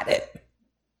ain't got it.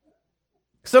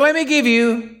 So let me give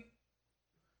you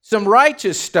some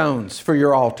righteous stones for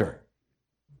your altar.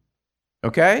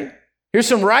 Okay? Here's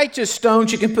some righteous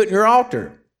stones you can put in your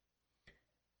altar.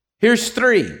 Here's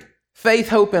 3. Faith,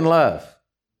 hope, and love.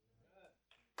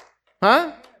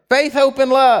 Huh? Faith, hope,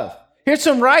 and love. Here's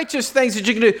some righteous things that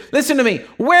you can do. Listen to me.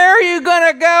 Where are you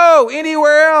going to go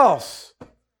anywhere else?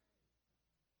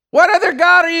 What other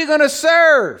God are you going to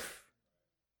serve?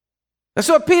 That's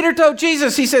what Peter told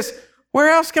Jesus. He says, where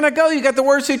else can I go? You got the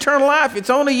words of eternal life. It's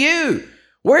only you.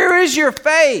 Where is your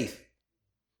faith,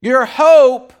 your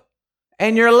hope,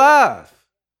 and your love?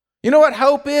 You know what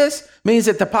hope is? It means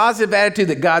that the positive attitude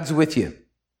that God's with you.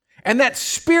 And that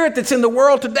spirit that's in the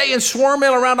world today and swarming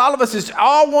around all of us is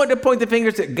all wanting to point the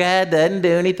fingers at God doesn't do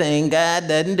anything. God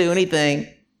doesn't do anything.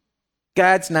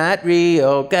 God's not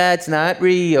real. God's not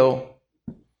real.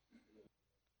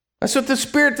 That's what the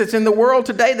spirit that's in the world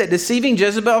today, that deceiving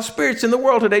Jezebel spirits in the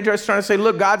world today, just trying to say,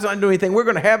 look, God's not doing anything. We're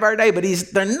going to have our day, but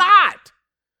they're not.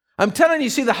 I'm telling you,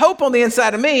 see the hope on the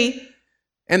inside of me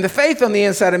and the faith on the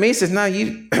inside of me says, no,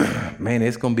 man,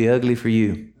 it's going to be ugly for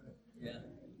you.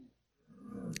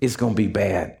 It's going to be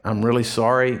bad. I'm really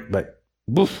sorry, but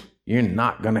you're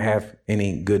not going to have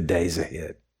any good days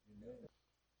ahead.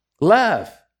 Love.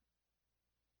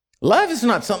 Love is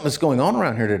not something that's going on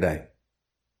around here today.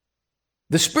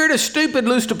 The spirit of stupid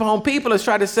loosed upon people is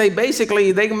trying to say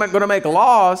basically they're going to make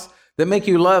laws that make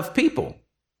you love people.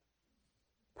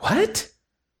 What?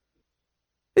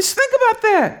 Just think about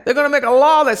that. They're going to make a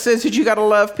law that says that you got to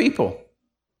love people.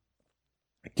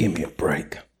 Give me a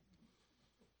break.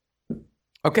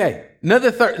 Okay,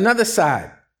 another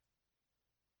side.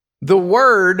 The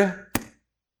word,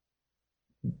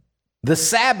 the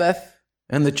Sabbath,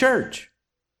 and the church.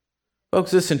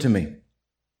 Folks, listen to me.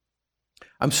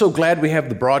 I'm so glad we have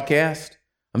the broadcast.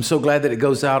 I'm so glad that it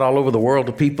goes out all over the world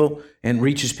to people and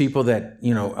reaches people that,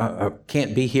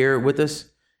 can't be here with us.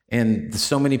 And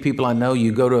so many people I know,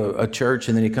 you go to a church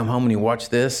and then you come home and you watch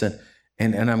this, and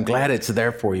I'm glad it's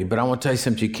there for you. But I want to tell you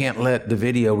something, you can't let the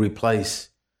video replace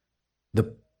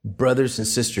the brothers and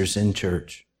sisters in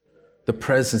church, the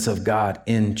presence of God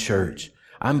in church.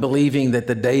 I'm believing that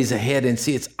the days ahead, and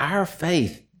see, it's our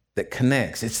faith that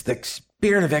connects. It's the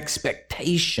spirit of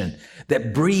expectation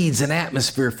that breeds an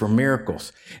atmosphere for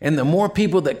miracles. And the more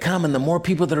people that come and the more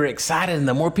people that are excited and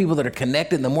the more people that are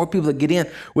connected and the more people that get in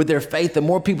with their faith, the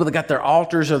more people that got their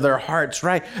altars of their hearts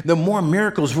right, the more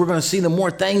miracles we're going to see, the more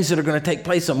things that are going to take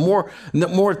place, the more,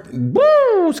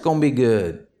 woo, it's going to be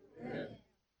good.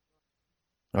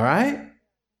 All right?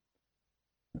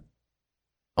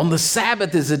 On the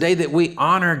Sabbath is a day that we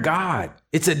honor God.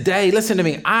 It's a day, listen to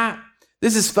me,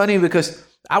 this is funny because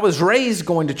I was raised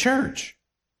going to church.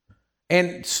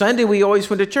 And Sunday we always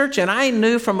went to church, and I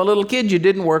knew from a little kid you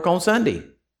didn't work on Sunday.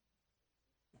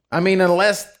 I mean,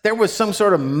 unless there was some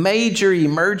sort of major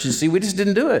emergency, we just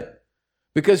didn't do it.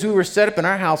 Because we were set up in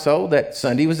our household that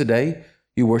Sunday was a day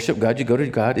you worship God, you go to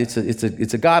God. It's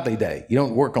a godly day. You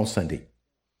don't work on Sunday.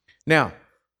 Now,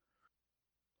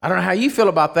 I don't know how you feel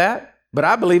about that, but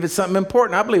I believe it's something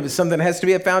important. I believe it's something that has to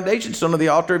be a foundation stone of the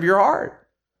altar of your heart.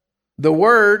 The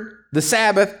Word, the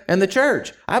Sabbath, and the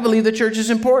church. I believe the church is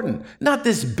important. Not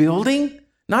this building,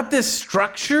 not this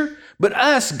structure, but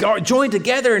us joined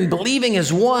together and believing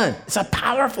as one. It's a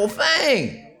powerful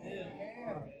thing.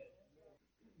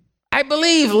 I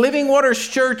believe Living Waters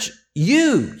Church,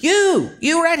 you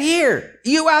right here,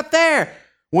 you out there.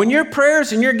 When your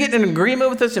prayers and you're getting in agreement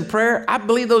with us in prayer, I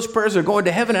believe those prayers are going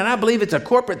to heaven, and I believe it's a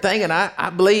corporate thing, and I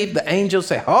believe the angels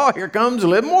say, oh, here comes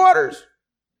Living Waters.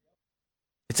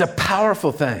 It's a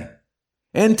powerful thing.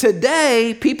 And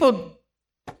today, people,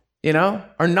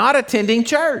 are not attending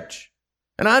church.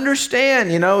 And I understand,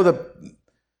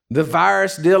 the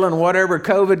virus deal and whatever,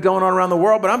 COVID going on around the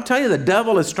world, but I'm telling you, the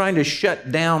devil is trying to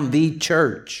shut down the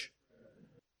church.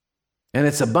 And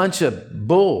it's a bunch of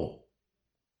bull.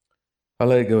 I'll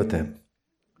let it go with that.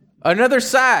 Another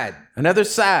side.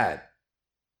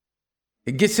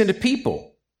 It gets into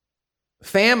people,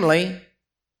 family,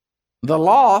 the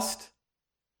lost,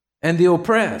 and the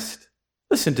oppressed.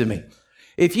 Listen to me.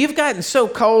 If you've gotten so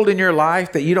cold in your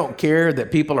life that you don't care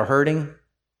that people are hurting,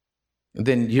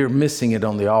 then you're missing it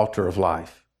on the altar of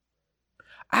life.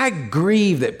 I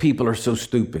grieve that people are so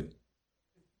stupid.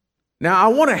 Now, I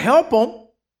want to help them,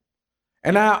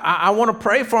 and I want to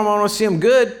pray for them. I want to see them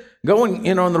good, going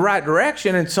in the right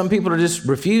direction, and some people are just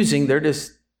refusing. They're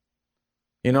just,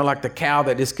 like the cow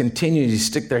that just continues to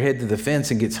stick their head to the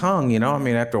fence and gets hung,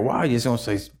 after a while, you just want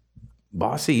to say,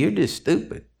 bossy, you're just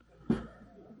stupid.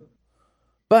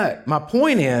 But my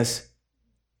point is,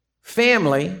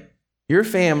 family, you're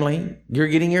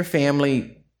getting your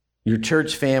family, your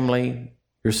church family,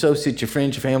 your associates, your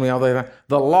friends, your family, all that,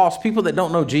 the lost, people that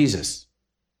don't know Jesus,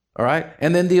 all right?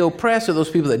 And then the oppressed are those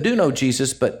people that do know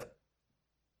Jesus, but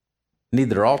need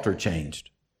their altar changed.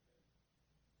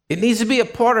 It needs to be a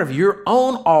part of your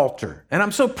own altar. And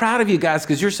I'm so proud of you guys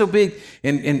because you're so big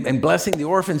in blessing the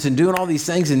orphans and doing all these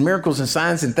things and miracles and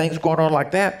signs and things going on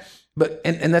like that. But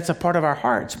and that's a part of our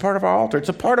heart. It's a part of our altar. It's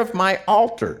a part of my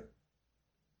altar.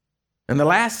 And the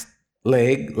last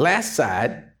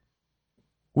side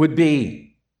would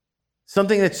be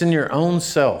something that's in your own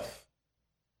self.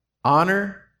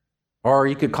 Honor, or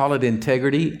you could call it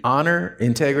integrity. Honor,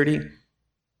 integrity,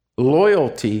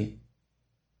 loyalty.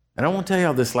 And I won't tell you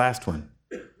all this last one.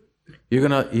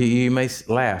 You may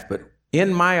laugh, but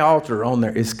in my altar on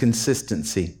there is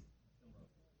consistency.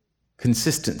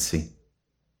 Consistency.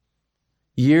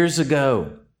 Years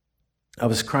ago, I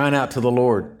was crying out to the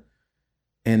Lord,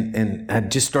 and I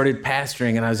just started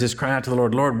pastoring, and I was just crying out to the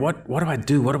Lord, Lord, what do I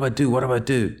do? What do I do? What do I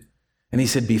do? And He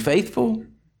said, be faithful,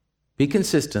 be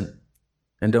consistent,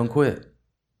 and don't quit.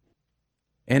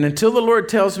 And until the Lord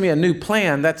tells me a new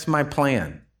plan, that's my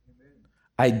plan.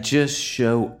 I just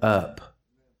show up.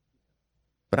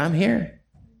 But I'm here.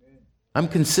 I'm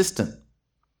consistent.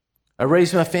 I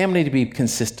raised my family to be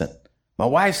consistent. My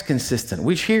wife's consistent.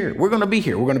 We're here. We're going to be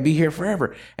here. We're going to be here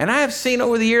forever. And I have seen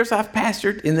over the years, I've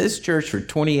pastored in this church for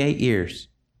 28 years.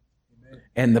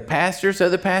 And the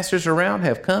other pastors around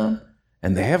have come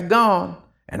and they have gone.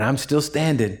 And I'm still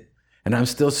standing and I'm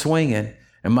still swinging.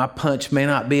 And my punch may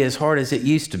not be as hard as it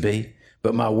used to be,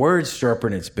 but my word's sharper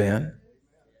than it's been.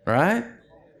 Right?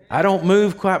 I don't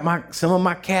move quite some of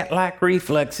my cat-like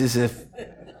reflexes have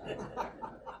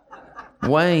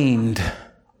waned.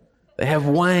 They have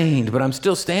waned, but I'm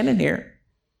still standing here.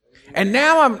 And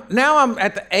now I'm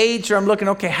at the age where I'm looking,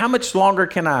 okay, how much longer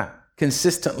can I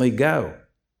consistently go?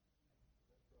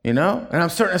 And I'm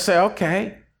starting to say,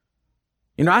 okay,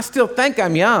 I still think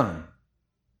I'm young.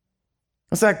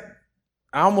 It's like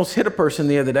I almost hit a person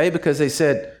the other day because they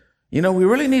said, we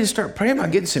really need to start praying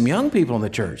about getting some young people in the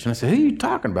church. And I said, who are you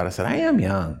talking about? I said, I am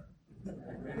young.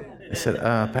 They said,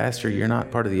 Pastor, you're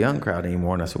not part of the young crowd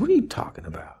anymore. And I said, what are you talking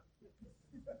about?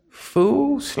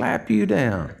 Fool, slap you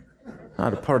down.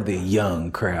 Not a part of the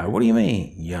young crowd. What do you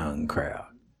mean, young crowd?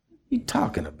 What are you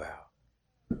talking about?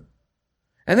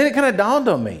 And then it kind of dawned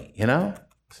on me,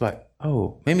 It's like,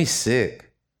 oh, made me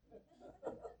sick.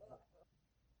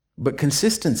 But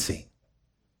consistency.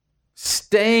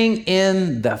 Staying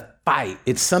in the fight.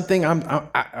 It's something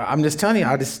I'm just telling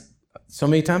you, so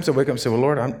many times I wake up and say, well,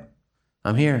 Lord,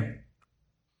 I'm here.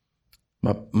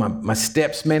 My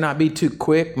steps may not be too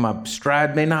quick. My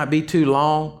stride may not be too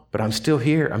long, but I'm still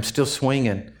here. I'm still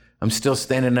swinging. I'm still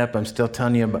standing up. I'm still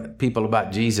telling people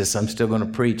about Jesus. I'm still going to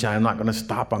preach. I'm not going to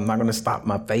stop. I'm not going to stop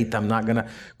my faith. I'm not going to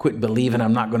quit believing.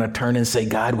 I'm not going to turn and say,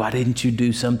 God, why didn't you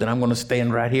do something? I'm going to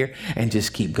stand right here and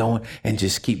just keep going and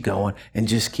just keep going and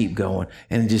just keep going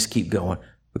and just keep going,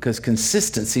 because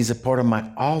consistency is a part of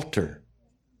my altar.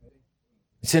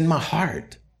 It's in my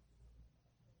heart.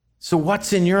 So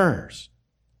what's in yours?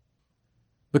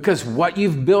 Because what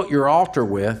you've built your altar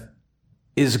with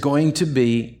is going to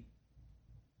be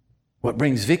what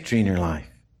brings victory in your life.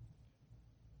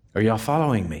 Are y'all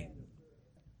following me?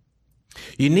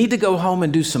 You need to go home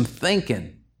and do some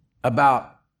thinking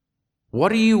about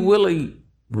what are you willing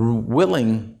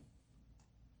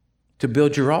to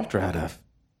build your altar out of?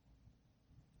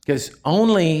 Because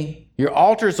your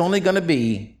altar is only going to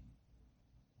be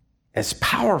as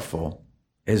powerful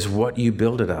as what you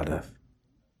build it out of.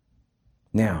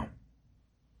 Now,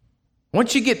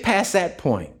 once you get past that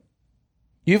point,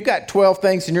 you've got 12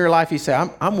 things in your life you say,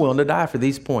 I'm willing to die for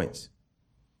these points.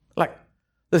 Like,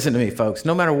 listen to me, folks.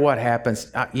 No matter what happens,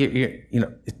 I'm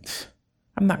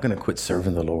not going to quit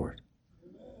serving the Lord.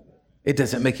 It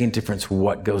doesn't make any difference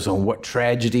what goes on, what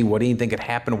tragedy, what anything could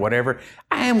happen, whatever.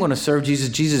 I am going to serve Jesus.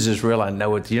 Jesus is real. I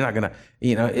know it. You're not going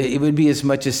to, it would be as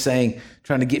much as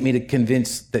trying to get me to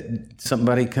convince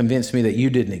me that you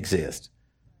didn't exist.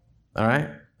 All right?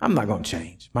 I'm not going to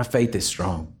change. My faith is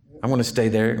strong. I'm going to stay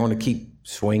there. I'm going to keep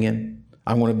swinging.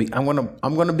 I'm going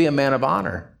to be a man of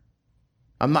honor.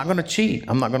 I'm not going to cheat.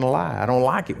 I'm not going to lie. I don't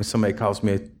like it when somebody calls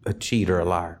me a cheat or a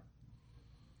liar.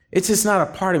 It's just not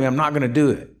a part of me. I'm not going to do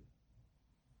it.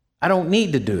 I don't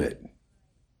need to do it.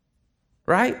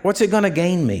 Right? What's it going to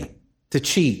gain me to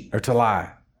cheat or to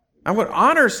lie? I'm going to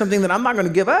honor something that I'm not going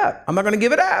to give up. I'm not going to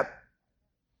give it up.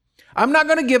 I'm not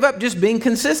going to give up just being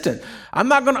consistent. I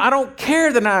don't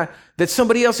care that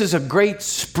somebody else is a great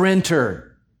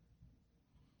sprinter.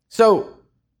 So,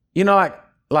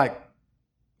 like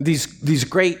these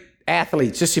great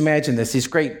athletes, just imagine this, these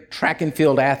great track and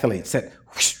field athletes that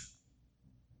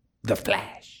the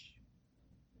flash,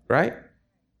 right?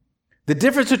 The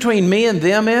difference between me and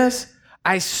them is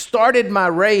I started my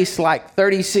race like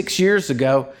 36 years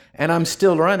ago and I'm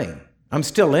still running. I'm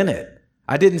still in it.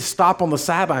 I didn't stop on the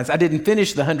sidelines. I didn't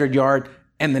finish the 100-yard,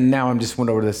 and then now I'm just went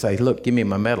over to say, look, give me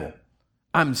my medal.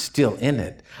 I'm still in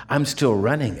it. I'm still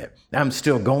running it. I'm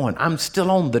still going. I'm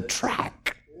still on the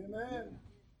track. Amen.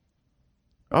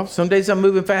 Oh, some days I'm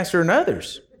moving faster than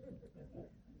others.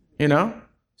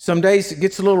 Some days it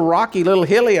gets a little rocky, a little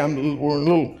hilly. I'm a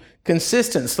little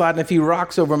consistent, sliding a few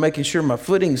rocks over, making sure my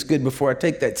footing's good before I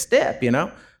take that step, I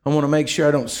want to make sure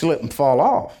I don't slip and fall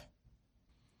off.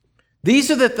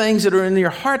 These are the things that are in your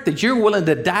heart that you're willing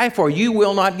to die for. You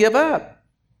will not give up.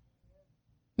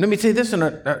 Let me tell you this,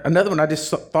 another one I just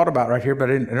thought about right here,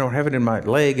 but I don't have it in my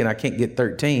leg and I can't get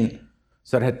 13.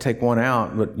 So I had to take one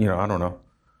out, but I don't know.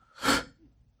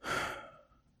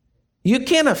 You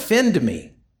can't offend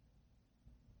me.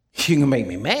 You can make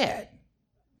me mad.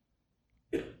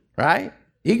 Right?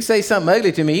 You can say something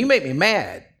ugly to me. You can make me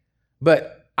mad.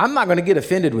 But I'm not going to get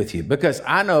offended with you because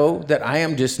I know that I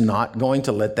am just not going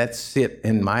to let that sit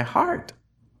in my heart.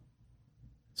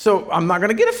 So I'm not going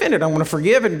to get offended. I'm going to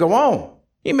forgive and go on.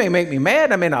 You may make me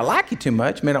mad. I may not like you too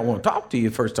much. I may not want to talk to you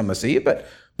the first time I see you, but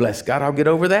bless God, I'll get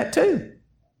over that too.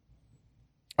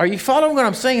 Are you following what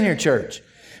I'm saying here, church?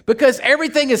 Because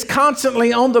everything is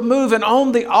constantly on the move and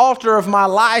on the altar of my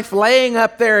life, laying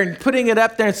up there and putting it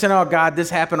up there and saying, oh God, this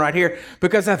happened right here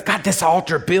because I've got this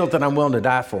altar built and I'm willing to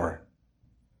die for it.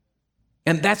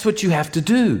 And that's what you have to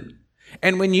do.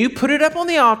 And when you put it up on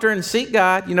the altar and seek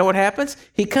God, you know what happens?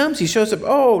 He comes, he shows up.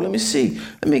 Oh, let me see.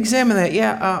 Let me examine that.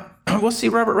 Yeah, we'll see,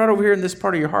 Robert, right over here in this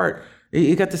part of your heart.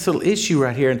 You got this little issue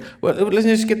right here. And well, let's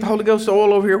just get the Holy Ghost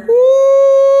oil over here.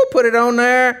 Woo, put it on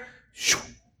there.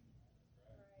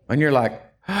 And you're like,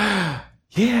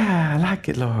 yeah, I like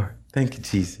it, Lord. Thank you,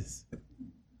 Jesus.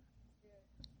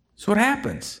 So what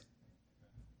happens?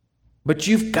 But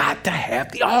you've got to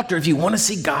have the altar if you want to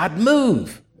see God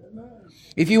move.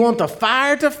 If you want the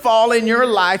fire to fall in your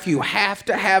life, you have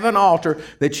to have an altar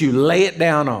that you lay it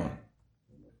down on.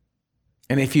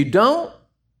 And if you don't,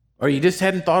 or you just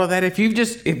hadn't thought of that,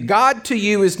 if God to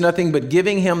you is nothing but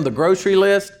giving him the grocery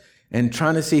list and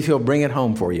trying to see if he'll bring it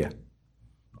home for you.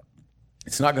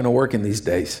 It's not going to work in these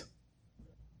days.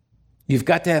 You've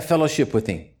got to have fellowship with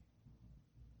him.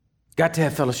 Got to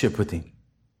have fellowship with him.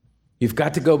 You've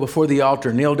got to go before the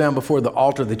altar, kneel down before the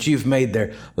altar that you've made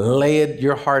there. Lay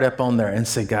your heart up on there and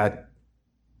say, God,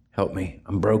 help me.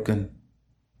 I'm broken.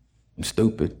 I'm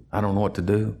stupid. I don't know what to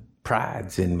do.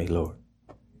 Pride's in me, Lord.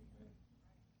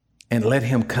 And let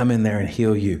him come in there and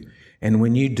heal you. And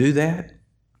when you do that,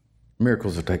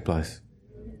 miracles will take place.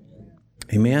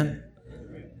 Amen?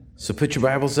 So put your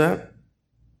Bibles up.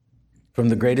 From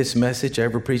the greatest message I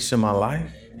ever preached in my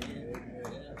life.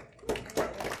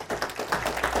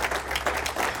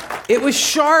 It was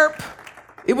sharp.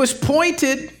 It was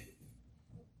pointed.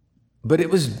 But it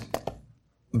was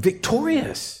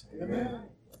victorious.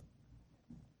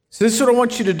 So this is what I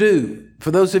want you to do.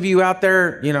 For those of you out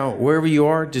there, wherever you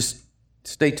are, just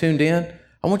stay tuned in.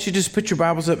 I want you to just put your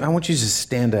Bibles up. I want you to just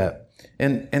stand up.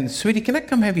 And sweetie, can I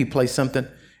come have you play something?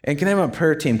 And can I have my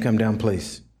prayer team come down,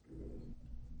 please?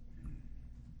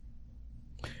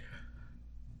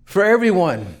 For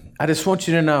everyone, I just want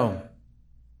you to know,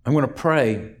 I'm going to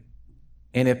pray.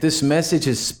 And if this message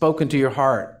has spoken to your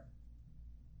heart,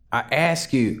 I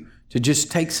ask you to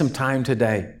just take some time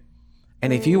today.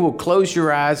 And if you will close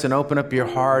your eyes and open up your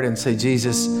heart and say,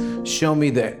 Jesus, show me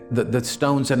the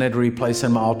stones I need to replace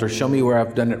on my altar. Show me where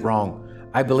I've done it wrong.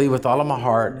 I believe with all of my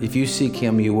heart, if you seek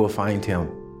him, you will find him.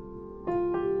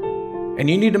 And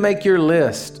you need to make your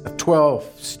list of 12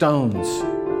 stones,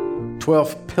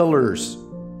 12 pillars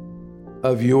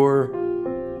of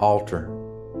your altar.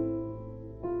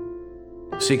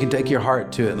 So you can take your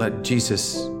heart to it and let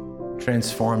Jesus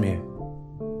transform you.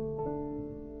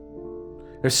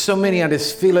 There's so many, I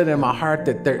just feel it in my heart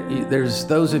that there's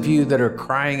those of you that are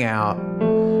crying out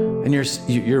and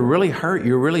you're really hurt.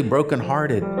 You're really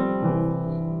brokenhearted.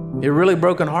 You're really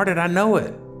brokenhearted. I know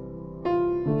it.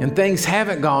 And things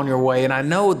haven't gone your way. And I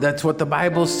know that's what the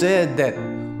Bible said, that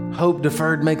hope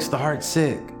deferred makes the heart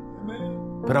sick.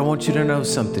 But I want you to know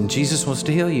something. Jesus wants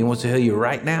to heal you. He wants to heal you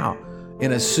right now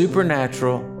in a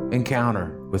supernatural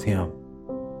encounter with him.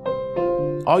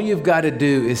 All you've got to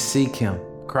do is seek him.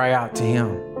 Cry out to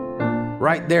him.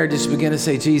 Right there, just begin to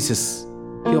say, Jesus,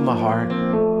 heal my heart.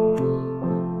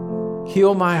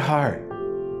 Heal my heart.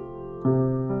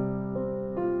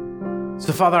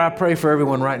 So, Father, I pray for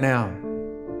everyone right now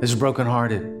that's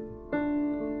brokenhearted.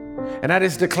 And I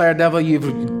just declare, devil,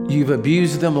 you've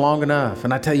abused them long enough.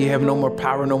 And I tell you, you have no more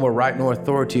power, no more right, nor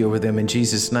authority over them in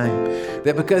Jesus' name.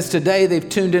 That because today they've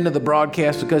tuned into the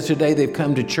broadcast, because today they've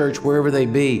come to church, wherever they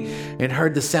be, and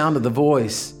heard the sound of the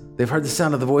voice. They've heard the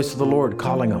sound of the voice of the Lord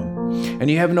calling them. And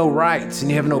you have no rights and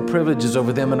you have no privileges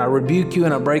over them. And I rebuke you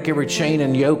and I break every chain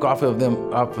and yoke off of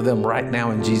them right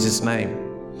now in Jesus' name.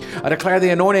 I declare the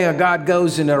anointing of God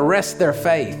goes and arrests their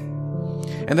faith.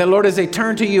 And then, Lord, as they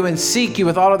turn to you and seek you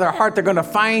with all of their heart, they're going to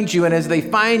find you. And as they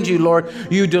find you, Lord,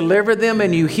 you deliver them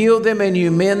and you heal them and you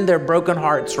mend their broken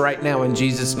hearts right now in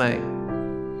Jesus' name.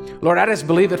 Lord, I just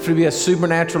believe it to be a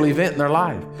supernatural event in their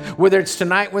life. Whether it's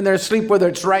tonight when they're asleep, whether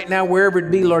it's right now, wherever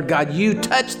it be, Lord God, you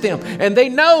touch them. And they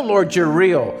know, Lord, you're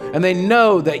real. And they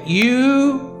know that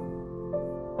you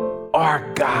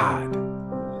are God.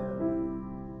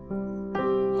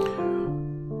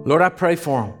 Lord, I pray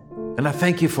for them. And I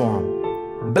thank you for them.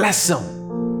 Bless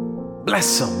them.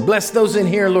 Bless them. Bless those in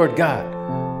here, Lord God,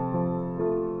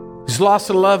 who's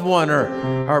lost a loved one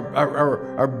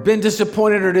or been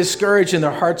disappointed or discouraged and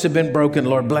their hearts have been broken.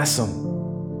 Lord, bless them.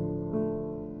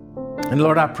 And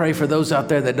Lord, I pray for those out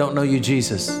there that don't know you,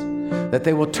 Jesus, that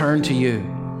they will turn to you.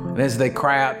 And as they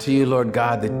cry out to you, Lord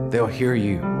God, that they'll hear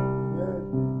you.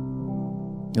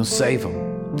 You'll save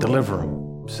them, deliver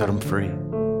them, set them free.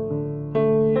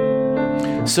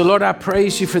 So, Lord, I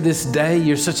praise you for this day.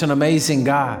 You're such an amazing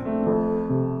God.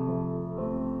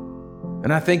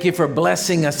 And I thank you for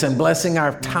blessing us and blessing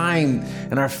our time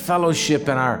and our fellowship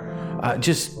and our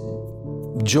just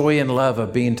joy and love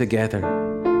of being together.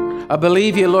 I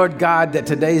believe you, Lord God, that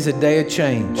today's a day of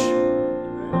change.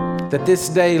 That this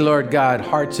day, Lord God,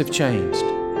 hearts have changed.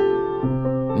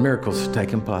 Miracles have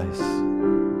taken place.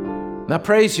 And I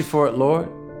praise you for it, Lord.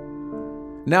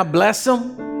 Now bless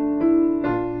them.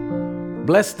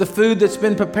 Bless the food that's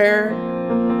been prepared.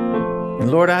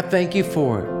 And Lord, I thank you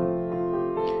for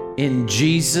it. In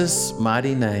Jesus'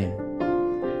 mighty name.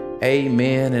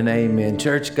 Amen and amen.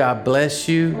 Church, God bless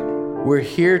you. We're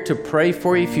here to pray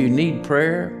for you if you need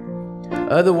prayer.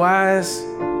 Otherwise,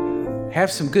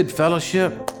 have some good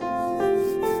fellowship.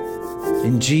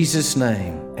 In Jesus'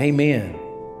 name, amen.